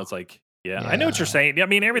 Yeah. It's like, I know what you're saying. I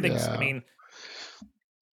mean, everything's. Yeah. I mean,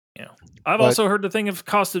 I've also heard the thing of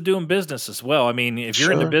cost of doing business as well. I mean, if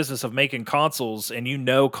you're in the Sure. business of making consoles and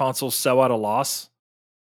consoles sell at a loss,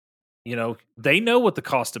 they know what the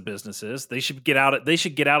cost of business is. They should get out of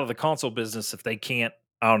the console business if they can't.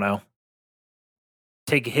 I don't know.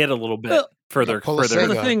 Take a hit a little bit Well, for Yeah, their pull a for their,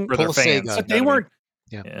 Sega. for their Pull a fans. Sega. But they weren't.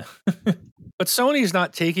 Yeah. But Sony's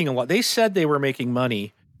not taking a lot. They said they were making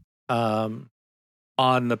money on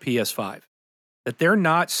the PS5. That they're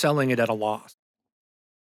not selling it at a loss.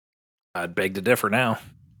 I'd beg to differ now.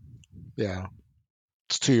 Yeah.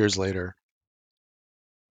 It's 2 years later.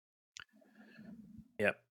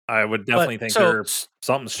 Yep. I would definitely think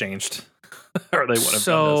something's changed. Or they would have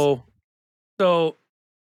done this. So,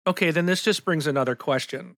 okay, then this just brings another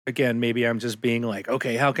question. Again, maybe I'm just being like,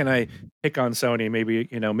 okay, how can I pick on Sony? Maybe,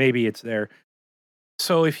 maybe it's there.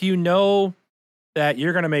 So if you know that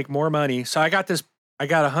you're going to make more money. So I got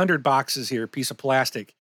 100 boxes here, piece of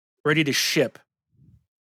plastic, ready to ship.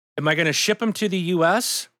 Am I going to ship them to the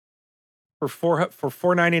US for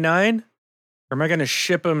 $4.99? Or am I going to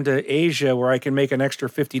ship them to Asia where I can make an extra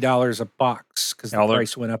 $50 a box because the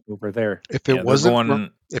price went up over there? If it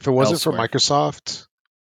wasn't for elsewhere. Microsoft,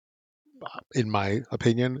 in my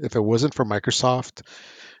opinion, if it wasn't for Microsoft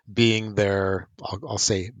being their, I'll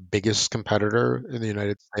say, biggest competitor in the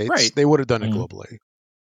United States, Right. they would have done it globally.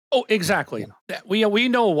 Oh, exactly. We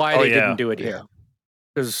know why Oh, they yeah. didn't do it Yeah.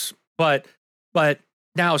 here. But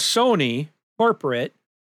now Sony corporate,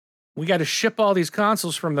 we got to ship all these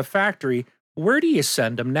consoles from the factory. Where do you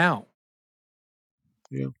send them now?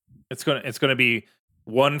 It's gonna be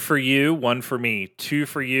one for you, one for me, two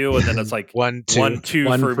for you, and then it's like 1, 2. 1, 2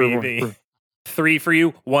 One for for- me, for- 3 for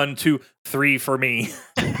you, 1, 2, 3 for me.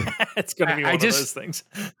 It's gonna be I one of just- those things.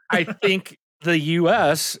 I think the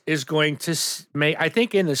U.S. is going to make. I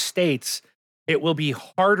think in the States it will be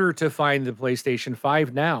harder to find the PlayStation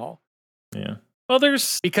 5 now. Yeah. Well,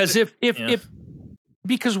 there's Because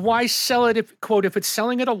because why sell it if it's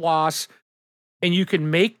selling at a loss and you can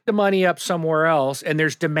make the money up somewhere else and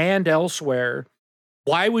there's demand elsewhere,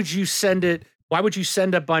 why would you send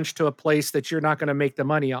a bunch to a place that you're not going to make the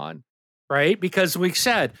money on? Right? Because we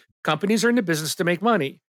said companies are in the business to make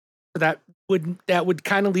money. That would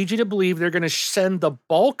kind of lead you to believe they're going to send the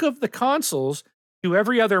bulk of the consoles to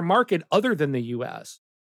every other market other than the US.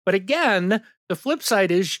 But again, the flip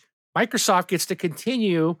side is Microsoft gets to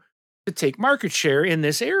continue to take market share in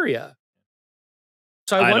this area.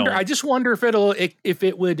 So I just wonder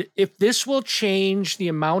if this will change the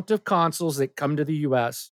amount of consoles that come to the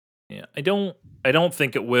US. Yeah, I don't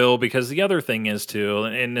think it will, because the other thing is too,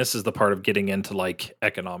 and this is the part of getting into like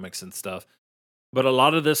economics and stuff, but a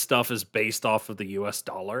lot of this stuff is based off of the US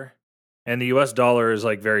dollar, and the US dollar is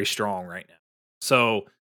like very strong right now. So,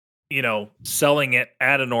 selling it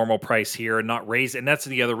at a normal price here and not raise, and that's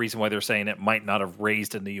the other reason why they're saying it might not have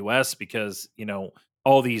raised in the US, because,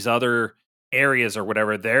 all these other areas or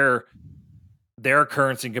whatever, their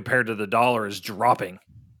currency compared to the dollar is dropping.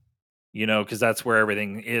 Because that's where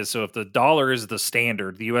everything is. So if the dollar is the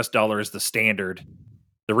standard, the US dollar is the standard,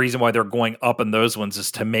 the reason why they're going up in those ones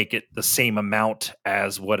is to make it the same amount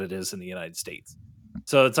as what it is in the United States.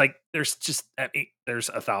 So it's like there's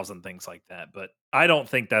 1,000 things like that, but I don't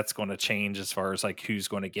think that's going to change as far as like who's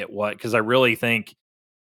going to get what, because I really think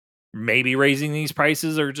maybe raising these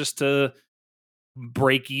prices are just to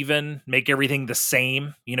break even, make everything the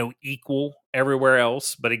same, equal everywhere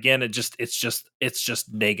else. But again, it's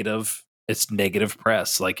just negative. It's negative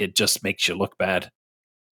press. Like, it just makes you look bad.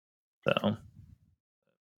 So,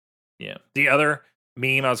 yeah. The other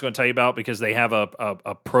meme I was going to tell you about, because they have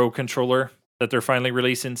a Pro controller that they're finally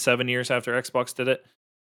releasing 7 years after Xbox did it.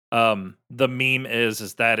 The meme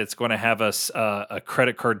is that it's going to have a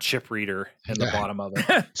credit card chip reader in the bottom of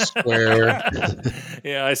it. Square.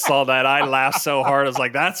 Yeah, I saw that. I laughed so hard. I was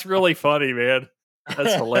like, "That's really funny, man.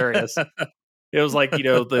 That's hilarious." It was like,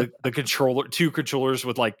 the controller, 2 controllers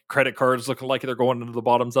with like credit cards looking like they're going into the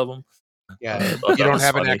bottoms of them. Yeah, thought you that don't was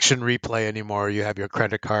have an funny. action replay anymore. You have your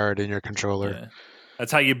credit card in your controller. Yeah.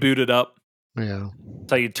 That's how you boot it up. Yeah.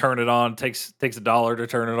 That's how you turn it on. Takes $1 to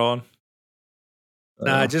turn it on.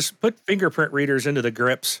 Just put fingerprint readers into the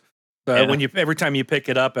grips. So Yeah. every time you pick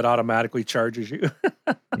it up, it automatically charges you.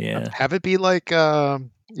 Yeah. Have it be like, you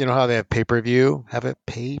know how they have pay-per-view? Have it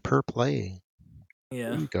pay per play.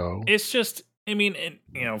 Yeah. There you go. It's just, I mean,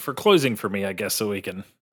 for closing for me, I guess, so we can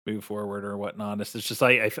move forward or whatnot. It's just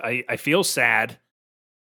I feel sad.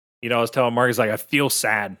 I was telling Marcus, like, I feel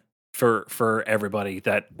sad for everybody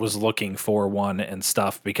that was looking for one and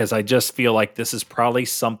stuff, because I just feel like this is probably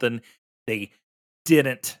something they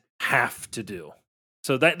didn't have to do.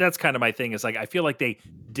 So that's kind of my thing, is like, I feel like they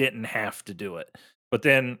didn't have to do it. But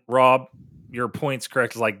then, Rob, your point's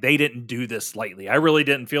correct. Is like, they didn't do this lightly. I really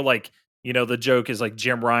didn't feel like, the joke is like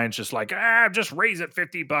Jim Ryan's just like, just raise it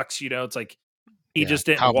 $50. It's like, he just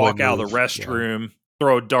didn't cowboy walk out of move, the restroom,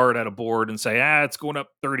 throw a dart at a board and say, it's going up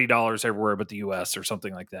 $30 everywhere but the US or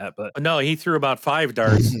something like that. But No, he threw about 5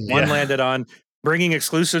 darts. One Yeah. landed on bringing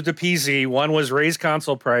exclusive to PC. One was raise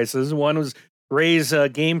console prices. One was raise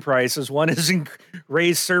game prices. One is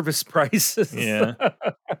raise service prices. Yeah.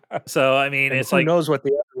 So, I mean, And it's who like, knows what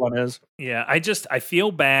the other one is. yeah, I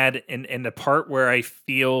feel bad. In the part where I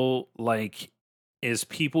feel like is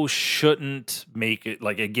people shouldn't make it,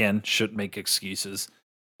 like, again, shouldn't make excuses.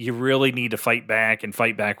 You really need to fight back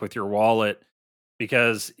with your wallet,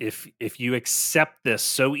 because if you accept this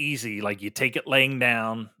so easy, like, you take it laying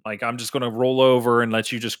down, like, I'm just going to roll over and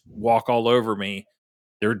let you just walk all over me,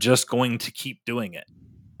 they're just going to keep doing it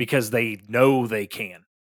because they know they can.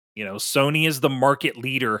 Sony is the market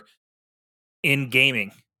leader in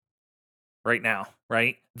gaming right now,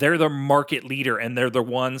 right? They're the market leader, and they're the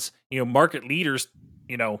ones, market leaders,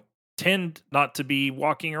 tend not to be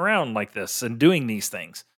walking around like this and doing these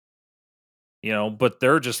things. But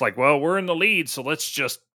they're just like, well, we're in the lead, so let's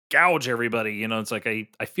just gouge everybody. It's like,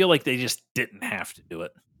 I feel like they just didn't have to do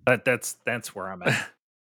it. That's where I'm at.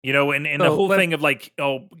 And the whole thing of like,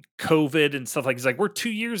 COVID and stuff, like, it's like, we're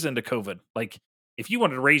 2 years into COVID. Like, if you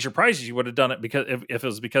wanted to raise your prices, you would have done it because if it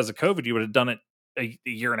was because of COVID, you would have done it a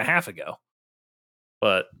year and a half ago.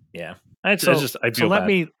 But yeah, I feel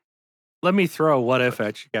bad. Let me throw a what if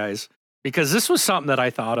at you guys, because this was something that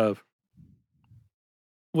I thought of.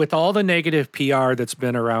 With all the negative PR that's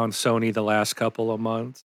been around Sony the last couple of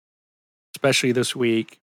months, especially this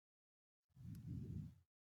week,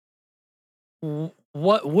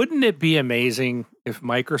 what wouldn't it be amazing if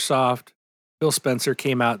Microsoft, Phil Spencer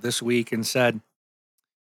came out this week and said,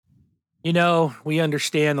 we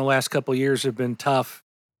understand the last couple of years have been tough,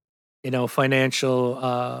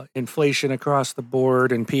 financial inflation across the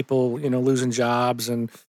board and people, losing jobs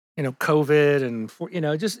and, COVID and,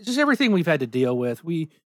 just everything we've had to deal with. We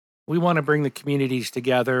want to bring the communities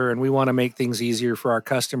together and we want to make things easier for our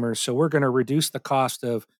customers. So we're going to reduce the cost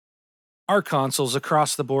of our consoles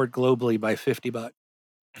across the board globally by $50.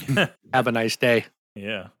 Have a nice day.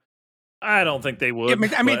 Yeah. I don't think they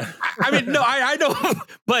would. I mean, no, I know.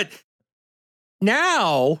 But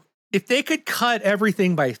now, if they could cut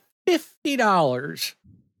everything by $50,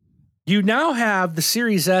 you now have the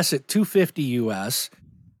Series S at $250 US,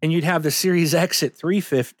 and you'd have the Series X at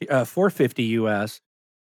 $450 US.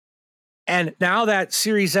 And now that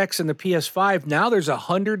Series X and the PS5, now there's a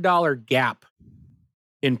 $100 gap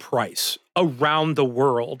in price around the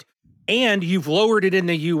world. And you've lowered it in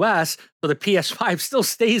the US, so the PS5 still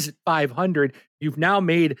stays at $500. You've now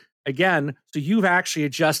made, again, so you've actually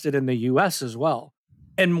adjusted in the US as well.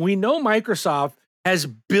 And we know Microsoft has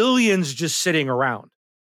billions just sitting around.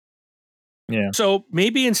 Yeah. So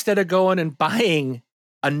maybe instead of going and buying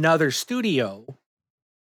another studio,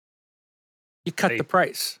 you cut the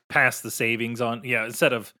price. Pass the savings on. Yeah,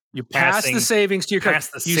 instead of you pass the savings to your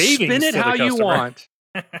customer. You spin it how you want.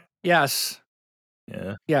 Yes.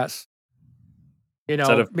 Yeah. Yes.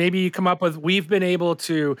 Maybe you come up with, we were able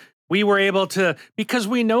to, because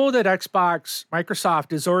we know that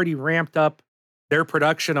Microsoft has already ramped up their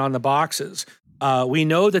production on the boxes. We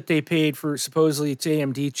know that they paid for supposedly it's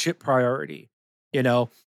AMD chip priority.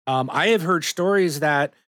 I have heard stories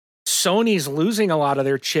that Sony's losing a lot of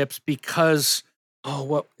their chips because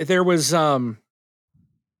there was the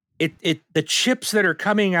chips that are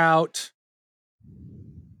coming out,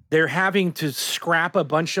 they're having to scrap a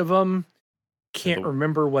bunch of them. Can't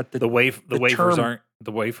remember what the wafers aren't.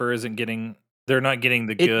 The wafer isn't getting. They're not getting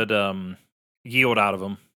the good yield out of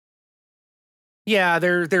them. Yeah,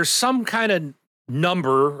 there's some kind of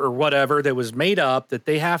number or whatever that was made up that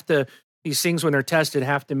they have to. These things when they're tested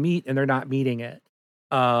have to meet, and they're not meeting it.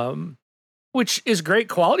 Which is great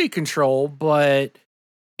quality control, but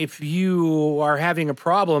if you are having a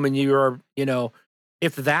problem and you're,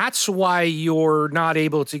 if that's why you're not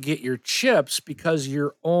able to get your chips because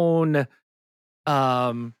your own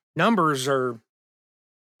numbers are,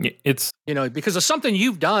 it's, because of something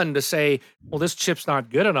you've done to say, well, this chip's not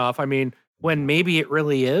good enough. I mean, when maybe it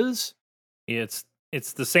really is. It's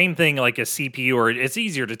the same thing like a CPU, or it's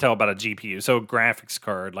easier to tell about a GPU. So graphics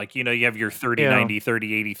card, like, you have your 3090,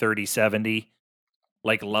 3080, 3070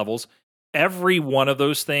 like levels. Every one of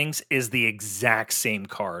those things is the exact same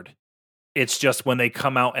card. It's just when they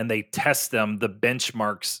come out and they test them, the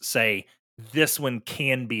benchmarks say this one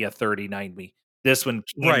can be a 3090. This one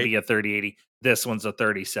can be a 3080. This one's a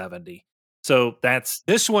 3070. So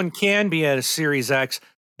this one can be at a Series X.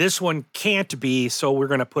 This one can't be, so we're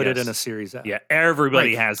going to put it in a Series X. Yeah,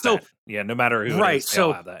 everybody has that. Yeah, no matter who it is,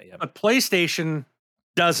 they'll have that. Yeah. But PlayStation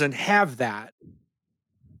doesn't have that.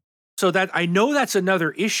 So that I know that's another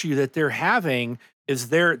issue that they're having is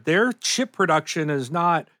their chip production is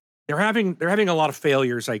not. They're having a lot of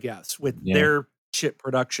failures, I guess, with their chip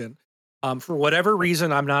production. For whatever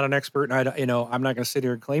reason, I'm not an expert, and I'm not going to sit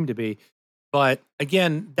here and claim to be. But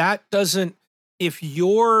again, that doesn't. If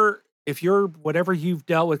you're whatever you've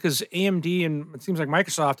dealt with, because AMD and it seems like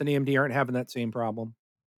Microsoft and AMD aren't having that same problem.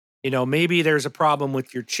 Maybe there's a problem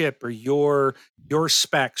with your chip or your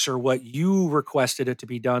specs or what you requested it to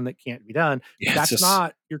be done that can't be done. Yeah, that's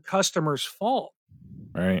not your customer's fault.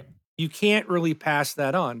 Right. You can't really pass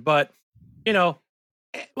that on. But,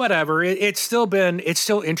 whatever. It's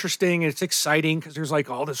still interesting. It's exciting because there's like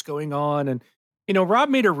all this going on. And, Rob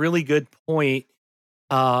made a really good point.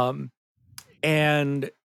 And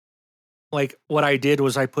like what I did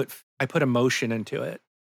was I put emotion into it.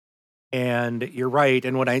 And you're right.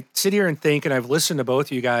 And when I sit here and think, and I've listened to both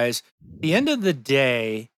of you guys, at the end of the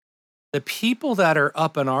day, the people that are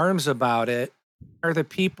up in arms about it are the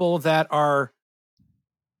people that are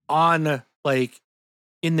on like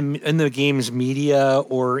in the games media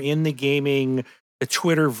or in the gaming, the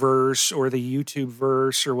Twitter verse or the YouTube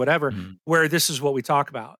verse or whatever, where this is what we talk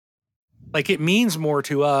about. Like it means more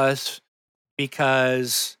to us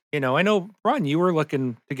because I know, Ron, you were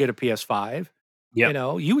looking to get a PS5.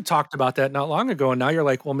 Yep. You talked about that not long ago, and now you're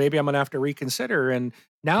like, well, maybe I'm gonna have to reconsider. And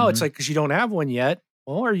now it's Mhm. like, because you don't have one yet.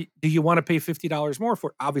 Well, do you want to pay $50 more for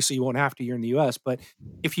it? Obviously, you won't have to. You're in the US, but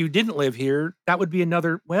if you didn't live here, that would be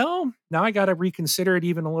another. Well, now I got to reconsider it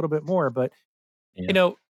even a little bit more. But you Yeah.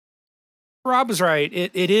 know, Rob was right.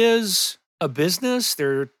 It is a business.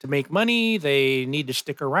 They're to make money. They need to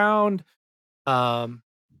stick around. Um,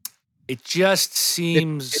 it just It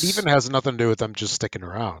seems even has nothing to do with them just sticking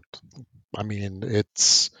around. I mean,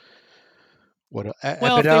 it's what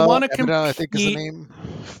well, if they want to EBITDA, I think is the compete. name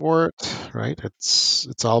for it, right? It's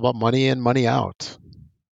all about money in, money out.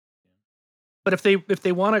 But if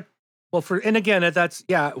they want to, well, for and again, that's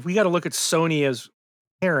yeah, we got to look at Sony as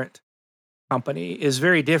parent company is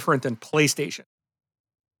very different than PlayStation.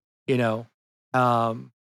 You know,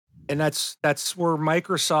 um, and that's where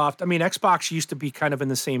Microsoft. I mean, Xbox used to be kind of in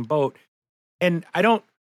the same boat, and I don't.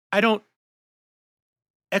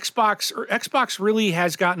 Xbox really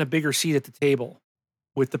has gotten a bigger seat at the table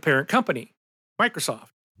with the parent company,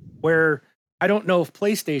 Microsoft, where I don't know if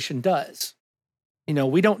PlayStation does.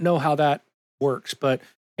 We don't know how that works, but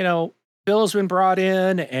you know, Phil's been brought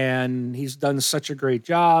in and he's done such a great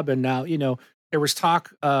job. And now, there was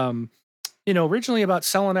talk, originally about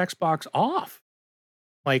selling Xbox off,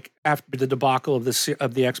 like after the debacle of the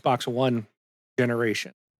Xbox One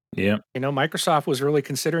generation. Yeah. Microsoft was really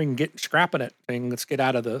considering scrapping it, saying, "Let's get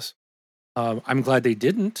out of this." I'm glad they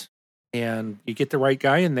didn't, and you get the right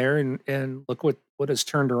guy in there, and look what has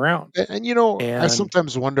turned around. And I And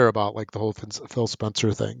sometimes wonder about like the whole Phil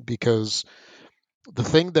Spencer thing, because the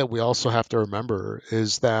thing that we also have to remember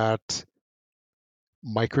is that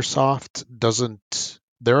Microsoft doesn't.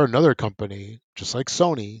 They're another company, just like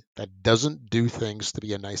Sony, that doesn't do things to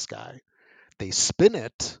be a nice guy. They spin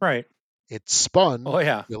it. right, It's spun. oh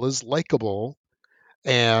yeah, Phil is likable,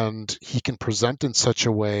 and he can present in such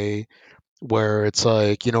a way where it's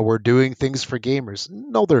like, we're doing things for gamers.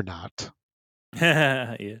 No, they're not.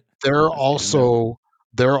 Yeah. They're That's good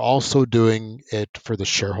to know. also doing it for the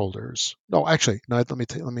shareholders. No, actually, no. Let me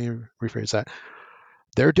rephrase that.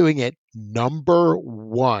 They're doing it number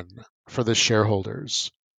one for the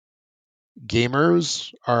shareholders.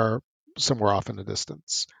 Gamers are somewhere off in the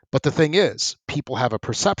distance. But the thing is, people have a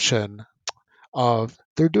perception of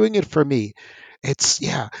they're doing it for me. It's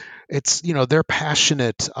yeah, it's they're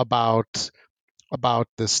passionate about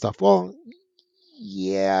this stuff. Well,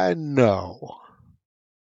 yeah, no.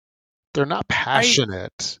 They're not I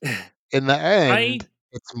passionate. In the I end,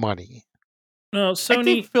 it's money. no I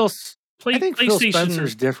think Sony Phil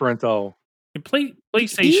Spencer's PlayStation different though. He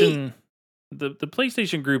PlayStation the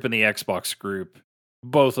PlayStation group and the Xbox group,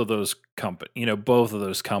 both of those both of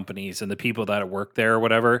those companies and the people that work there or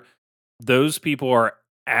whatever, those people are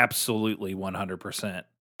absolutely 100%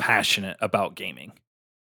 passionate about gaming.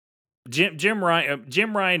 Jim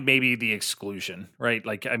Ryan may be the exclusion, right?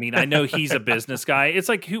 Like, I mean, I know he's a business guy. It's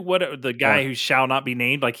like the yeah. guy who shall not be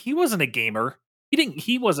named. Like, he wasn't a gamer.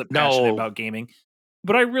 He wasn't passionate No, about gaming.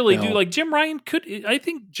 But I really do no. like Jim Ryan. I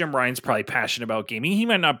think Jim Ryan's probably passionate about gaming. He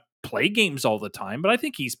might not play games all the time, but I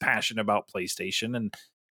think he's passionate about PlayStation and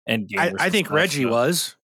I, gamers I and think stuff. Reggie So,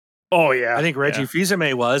 was. oh I yeah, think Reggie yeah,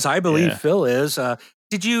 Fils-Aimé was. I believe yeah, Phil is.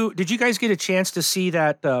 Did you guys get a chance to see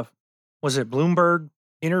that? Was it Bloomberg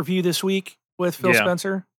interview this week with Phil yeah,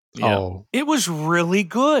 Spencer? yeah, Oh, It was really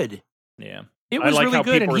good. yeah. It I was like really how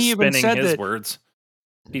good, and people are he even spinning said his that words.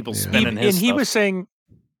 People yeah. spinning his he stuff. was saying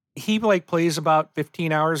he like plays about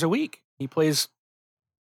 15 hours a week. He plays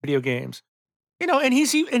video games. And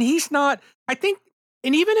he's not. I think,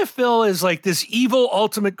 and even if Phil is like this evil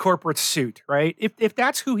ultimate corporate suit, right? If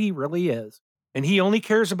that's who he really is, and he only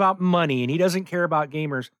cares about money and he doesn't care about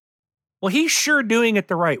gamers, well, he's sure doing it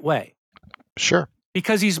the right way Sure.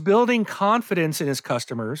 because he's building confidence in his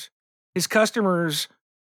customers. His customers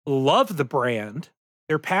love the brand.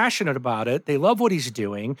 They're passionate about it. They love what he's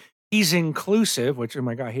doing. He's inclusive, which oh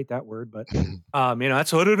my god, I hate that word, but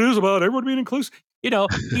that's what it is about everyone being inclusive.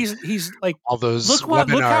 He's like, All those look how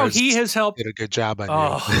webinars he has helped. did a good job on you.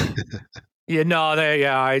 Oh, yeah, no,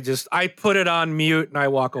 I put it on mute and I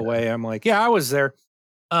walk away. I'm like, yeah, I was there.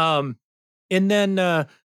 Um, and then that's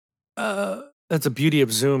the beauty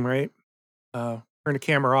of Zoom, right? Turn the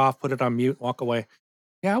camera off, put it on mute, walk away.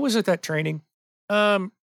 Yeah, I was at that training.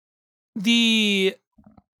 Um, the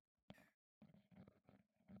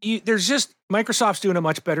there's just Microsoft's doing a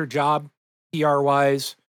much better job PR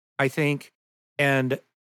wise, I think. And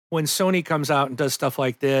when Sony comes out and does stuff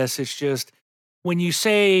like this, it's just when you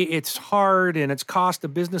say it's hard and its cost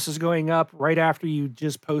of business is going up right after you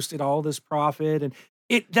just posted all this profit, and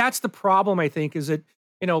that's the problem I think is that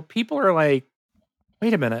people are like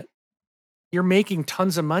wait a minute, you're making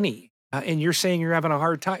tons of money, and you're saying you're having a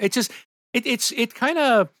hard time. It just it kind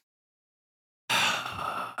of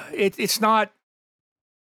it's not.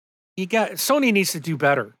 You got Sony needs to do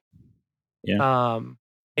better. Yeah.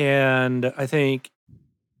 And I think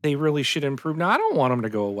they really should improve. Now, I don't want them to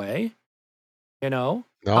go away. No,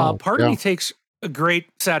 Part of yeah. me takes a great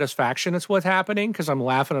satisfaction. It's what's happening because I'm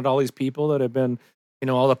laughing at all these people that have been,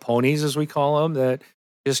 all the ponies as we call them, that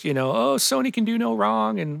just, oh, Sony can do no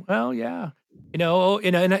wrong, and well, yeah,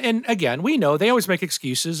 and again, we know they always make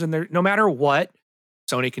excuses, and they're no matter what,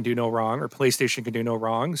 Sony can do no wrong or PlayStation can do no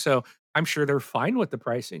wrong. So I'm sure they're fine with the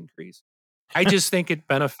price increase. I just think it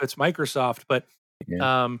benefits Microsoft, but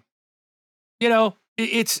Yeah.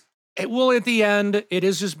 it will at the end. It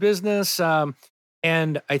is just business.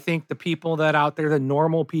 And I think the people that out there, the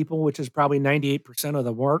normal people, which is probably 98% of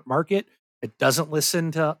the market, that doesn't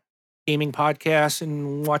listen to gaming podcasts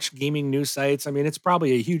and watch gaming news sites. I mean, it's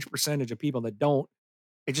probably a huge percentage of people that don't.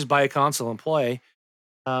 They just buy a console and play.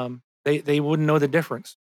 They wouldn't know the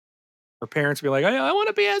difference. Or parents would be like, I want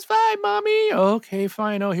a PS5, mommy. Okay,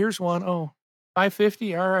 fine. Oh, here's one. Oh,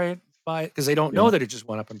 $550. All right, buy it. Because they don't know that it just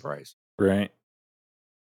went up in price. Right.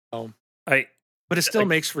 But it still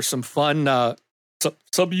makes for some fun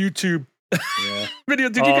some YouTube video.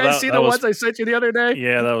 Did you guys see the ones I sent you the other day?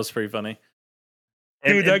 Yeah, that was pretty funny.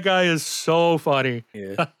 Dude, that guy is so funny.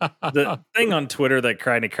 Yeah. The thing on Twitter that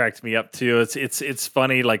kind of cracked me up too, it's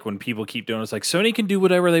funny, like when people keep doing it's like Sony can do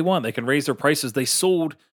whatever they want. They can raise their prices. They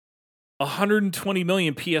sold 120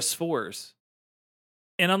 million PS4s.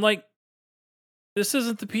 And I'm like, this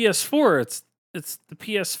isn't the PS4, it's the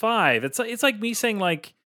PS5. It's like me saying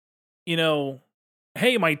like,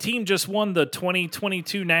 hey, my team just won the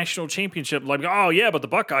 2022 national championship. Like, oh yeah, but the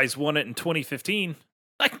Buckeyes won it in 2015.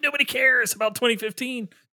 Like, nobody cares about 2015.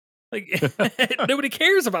 Like, nobody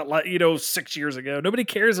cares about 6 years ago. Nobody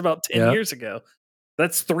cares about 10 years ago.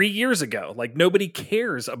 That's 3 years ago. Like, nobody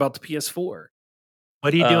cares about the PS4.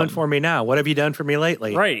 What are you doing for me now? What have you done for me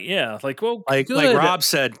lately? Right? Yeah. Like, well, like Rob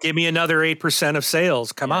said, give me another 8% of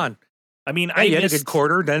sales. Come on. I mean, you had a good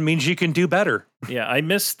quarter. That means you can do better. Yeah, I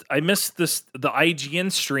missed the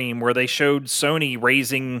IGN stream where they showed Sony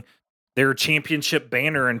raising their championship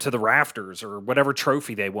banner into the rafters or whatever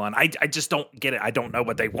trophy they won. I just don't get it. I don't know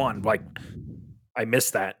what they won. Like, I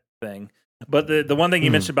missed that thing. But the one thing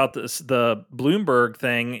you mentioned about the Bloomberg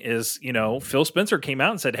thing is, Phil Spencer came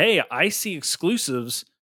out and said, "Hey, I see exclusives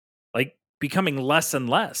like becoming less and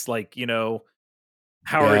less." Like,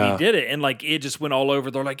 how he did it, and like it just went all over.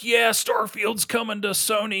 They're like, yeah, Starfield's coming to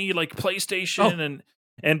Sony, like PlayStation,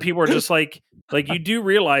 and people are just like you do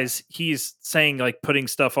realize he's saying like putting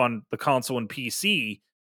stuff on the console and PC,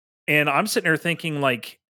 and I'm sitting there thinking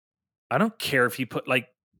like, I don't care if he put like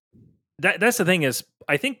that. That's the thing is,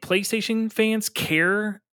 I think PlayStation fans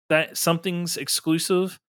care that something's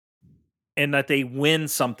exclusive and that they win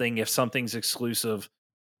something if something's exclusive,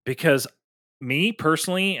 because me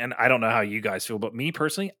personally, and I don't know how you guys feel, but me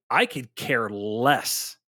personally, I could care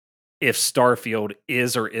less if Starfield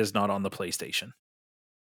is or is not on the PlayStation.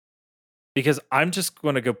 Because I'm just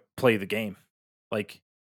going to go play the game. Like,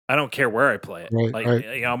 I don't care where I play it.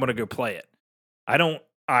 I'm going to go play it. I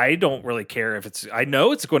don't really care if I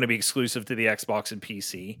know it's going to be exclusive to the Xbox and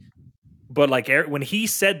PC. But like when he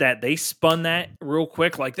said that, they spun that real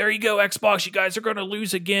quick. Like, there you go, Xbox, you guys are going to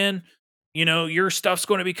lose again. Your stuff's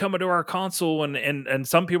going to be coming to our console, and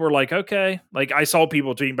some people are like, okay, like I saw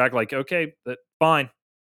people tweeting back like, okay, fine,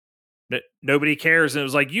 nobody cares, and it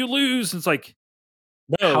was like, you lose. And it's like,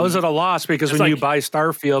 no, how is it a loss? Because when you buy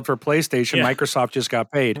Starfield for PlayStation, Microsoft just got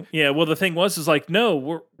paid. Yeah, well, the thing is like,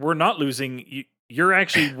 no, we're not losing. You're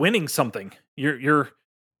actually winning something. You're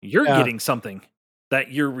getting something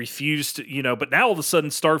that you're refused to, But now all of a sudden,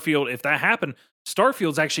 Starfield, if that happened,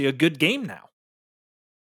 Starfield's actually a good game now.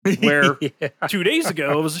 Where 2 days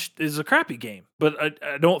ago it was a crappy game, but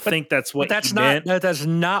I don't think that's what that's he not. meant. That's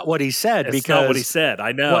not what he said. That's because not what he said.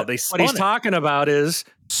 I know what he's talking about is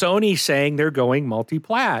Sony saying they're going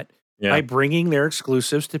multi-plat by bringing their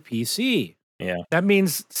exclusives to PC. Yeah, that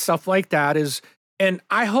means stuff like that is. And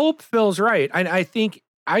I hope Phil's right. I think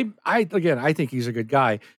I think he's a good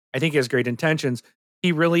guy. I think he has great intentions.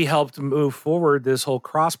 He really helped move forward this whole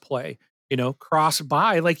cross-play. Cross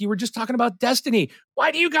buy, like you were just talking about Destiny.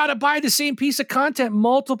 Why do you got to buy the same piece of content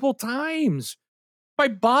multiple times? If I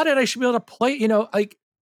bought it, I should be able to play, oh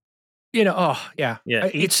yeah.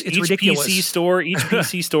 It's ridiculous.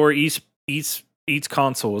 PC store, each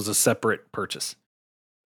console is a separate purchase.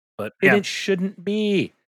 But it shouldn't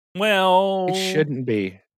be. Well, it shouldn't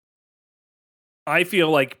be. I feel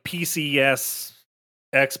like PC, yes,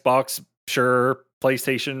 Xbox, sure,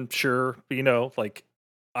 PlayStation, sure, like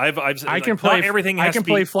I've I can like, play not everything I has can to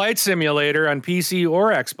be. play Flight Simulator on PC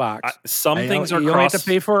or Xbox. Some things are you only have to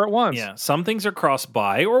pay for it once. Yeah, some things are cross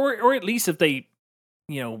buy, or at least if they,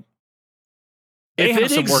 they If have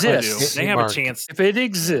it some work to do. exists, They have Mark, a chance. if it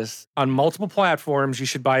exists on multiple platforms, you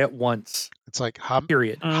should buy it once. It's like how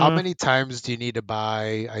Period. many times do you need to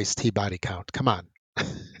buy Ice-T body count? Come on.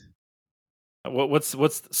 What's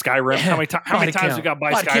Skyrim? How many Body times we count. got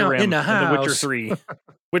by Body count Skyrim in the and The Witcher house. 3?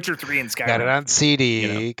 Witcher 3 and Skyrim. Got it on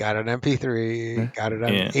CD, got it on MP3, got it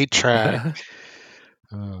on 8-track.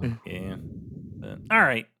 Yeah. All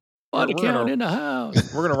right. Body count in the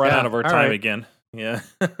house. We're gonna run out of our time again. Yeah.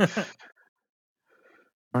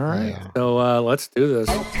 All right. Yeah. So let's do this.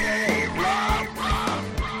 Okay, Rob,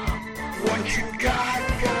 what you got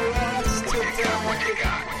for us today? What you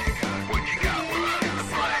got for us to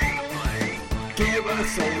play? Give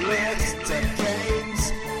us a list of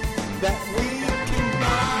games that we can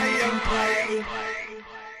buy and play.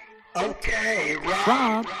 Okay,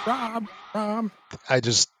 Rob. I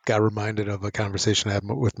just got reminded of a conversation I had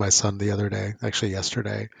with my son the other day, actually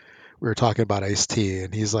yesterday. We were talking about Ice-T,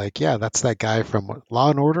 and he's like, yeah, that's that guy from Law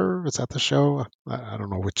and Order. Is that the show? I don't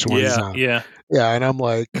know which one he's on. Yeah. Yeah, and I'm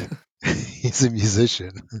like, he's a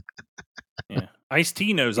musician. Yeah.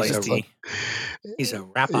 Ice-T knows Ice-T. He's a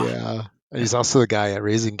rapper. Yeah, and he's also the guy at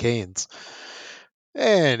Raising Cane's.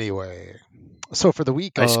 Anyway, so for the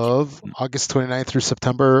week of August 29th through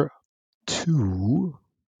September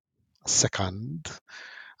 2nd,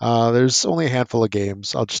 there's only a handful of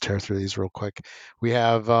games. I'll just tear through these real quick. We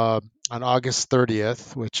have on August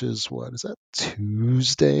 30th, which is what is that,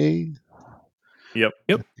 Tuesday? Yep.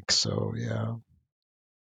 I think so, yeah.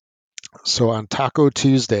 So on Taco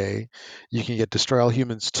Tuesday, you can get Destroy All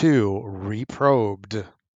Humans 2 Reprobed.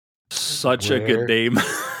 Such a good name.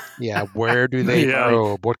 Yeah, where do they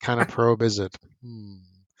probe? What kind of probe is it?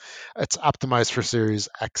 It's optimized for Series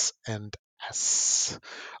X and S.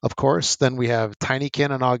 Of course, then we have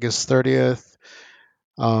Tinykin on August 30th.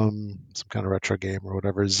 Some kind of retro game or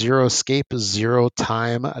whatever. Zero Escape, Zero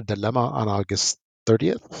Time Dilemma on August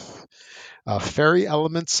 30th. Fairy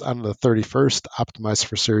Elements on the 31st, optimized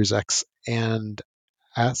for Series X and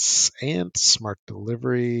S and Smart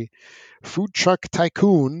Delivery. Food Truck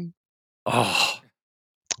Tycoon. Oh,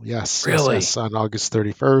 yes, really? SS on August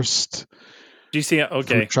 31st. Do you see it?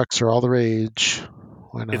 Okay. Food trucks are all the rage.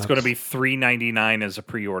 Why not? It's going to be $3.99 as a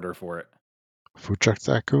pre-order for it. Food Truck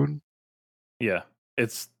Tycoon? Yeah.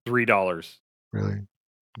 It's $3. Really?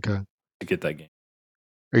 Okay. To get that game.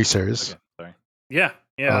 Are you serious? Okay, sorry. Yeah.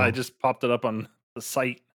 I just popped it up on the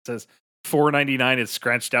site. It says $4.99. It's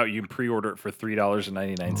scratched out. You can pre-order it for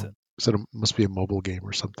 $3.99. So it must be a mobile game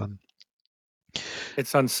or something.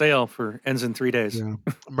 It's on sale ends in 3 days. Yeah.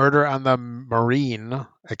 Murder on the Marine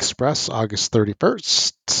Express, August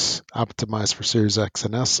 31st. Optimized for Series X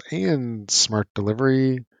and S and Smart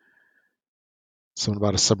Delivery. Something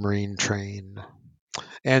about a submarine train.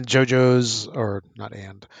 And JoJo's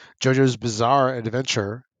Bizarre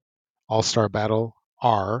Adventure All-Star Battle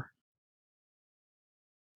R.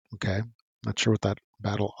 Okay. Not sure what that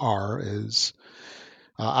Battle R is.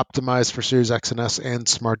 Optimized for Series X and S and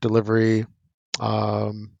Smart Delivery.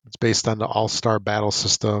 It's based on the All-Star Battle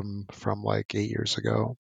system from like 8 years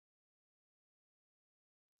ago.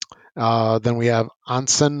 Then we have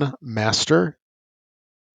Onsen Master,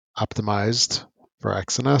 optimized for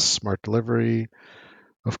X and S, Smart Delivery.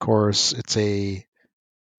 Of course, it's a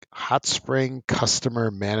hot spring customer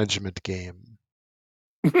management game.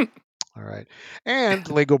 All right. And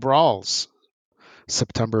Lego Brawls,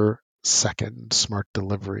 September 2nd, Smart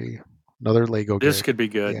Delivery. Another Lego game. This could be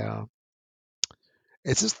good. Yeah.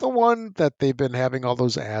 Is this the one that they've been having all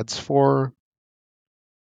those ads for?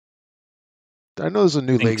 I know there's a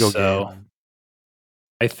new Lego game.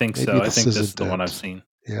 I think Maybe so. I think this is isn't the one it. I've seen.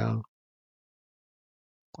 Yeah.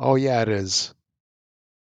 Oh, yeah, it is.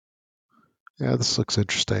 Yeah, this looks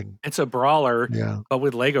interesting. It's a brawler, Yeah. but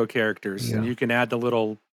with Lego characters. Yeah. And you can add the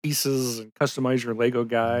little pieces and customize your Lego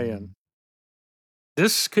guy. And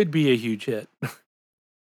this could be a huge hit.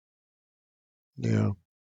 Yeah.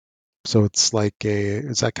 So it's like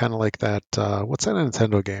is that kind of like that, what's that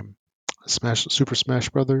Nintendo game? Super Smash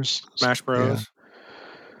Brothers? Smash Bros. Yeah.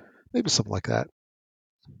 Maybe something like that.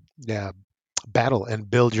 Yeah. Battle and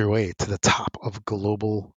build your way to the top of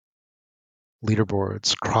global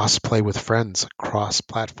leaderboards. Cross-play with friends across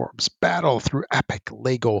platforms. Battle through epic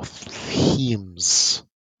Lego themes.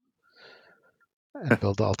 And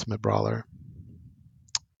build the ultimate brawler.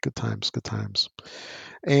 Good times, good times.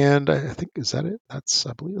 And I think, is that it? I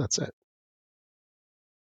believe that's it.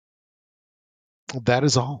 That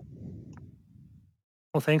is all.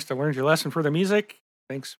 Well, thanks to Learn Your Lesson for the music.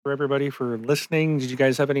 thanks for everybody for listening. Did you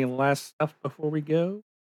guys have any last stuff before we go?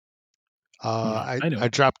 I I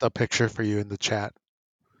don't. dropped a picture for you in the chat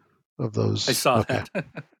of those. I saw Okay, that.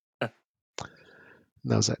 that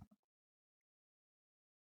was it.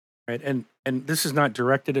 Right, and this is not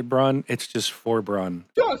directed at Braun. It's just for Braun.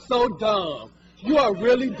 You are so dumb. You are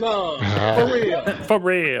really dumb. For real. For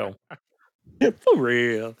real. For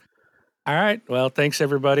real. All right. Well, thanks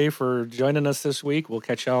everybody for joining us this week. We'll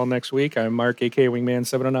catch y'all next week. I'm Mark, aka Wingman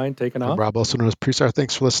 709, taking I'm off. Rob, also known as Presar.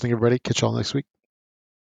 Thanks for listening, everybody. Catch y'all next week.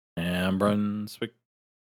 And Brun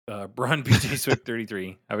BJ Swick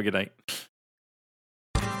 33. Have a good night.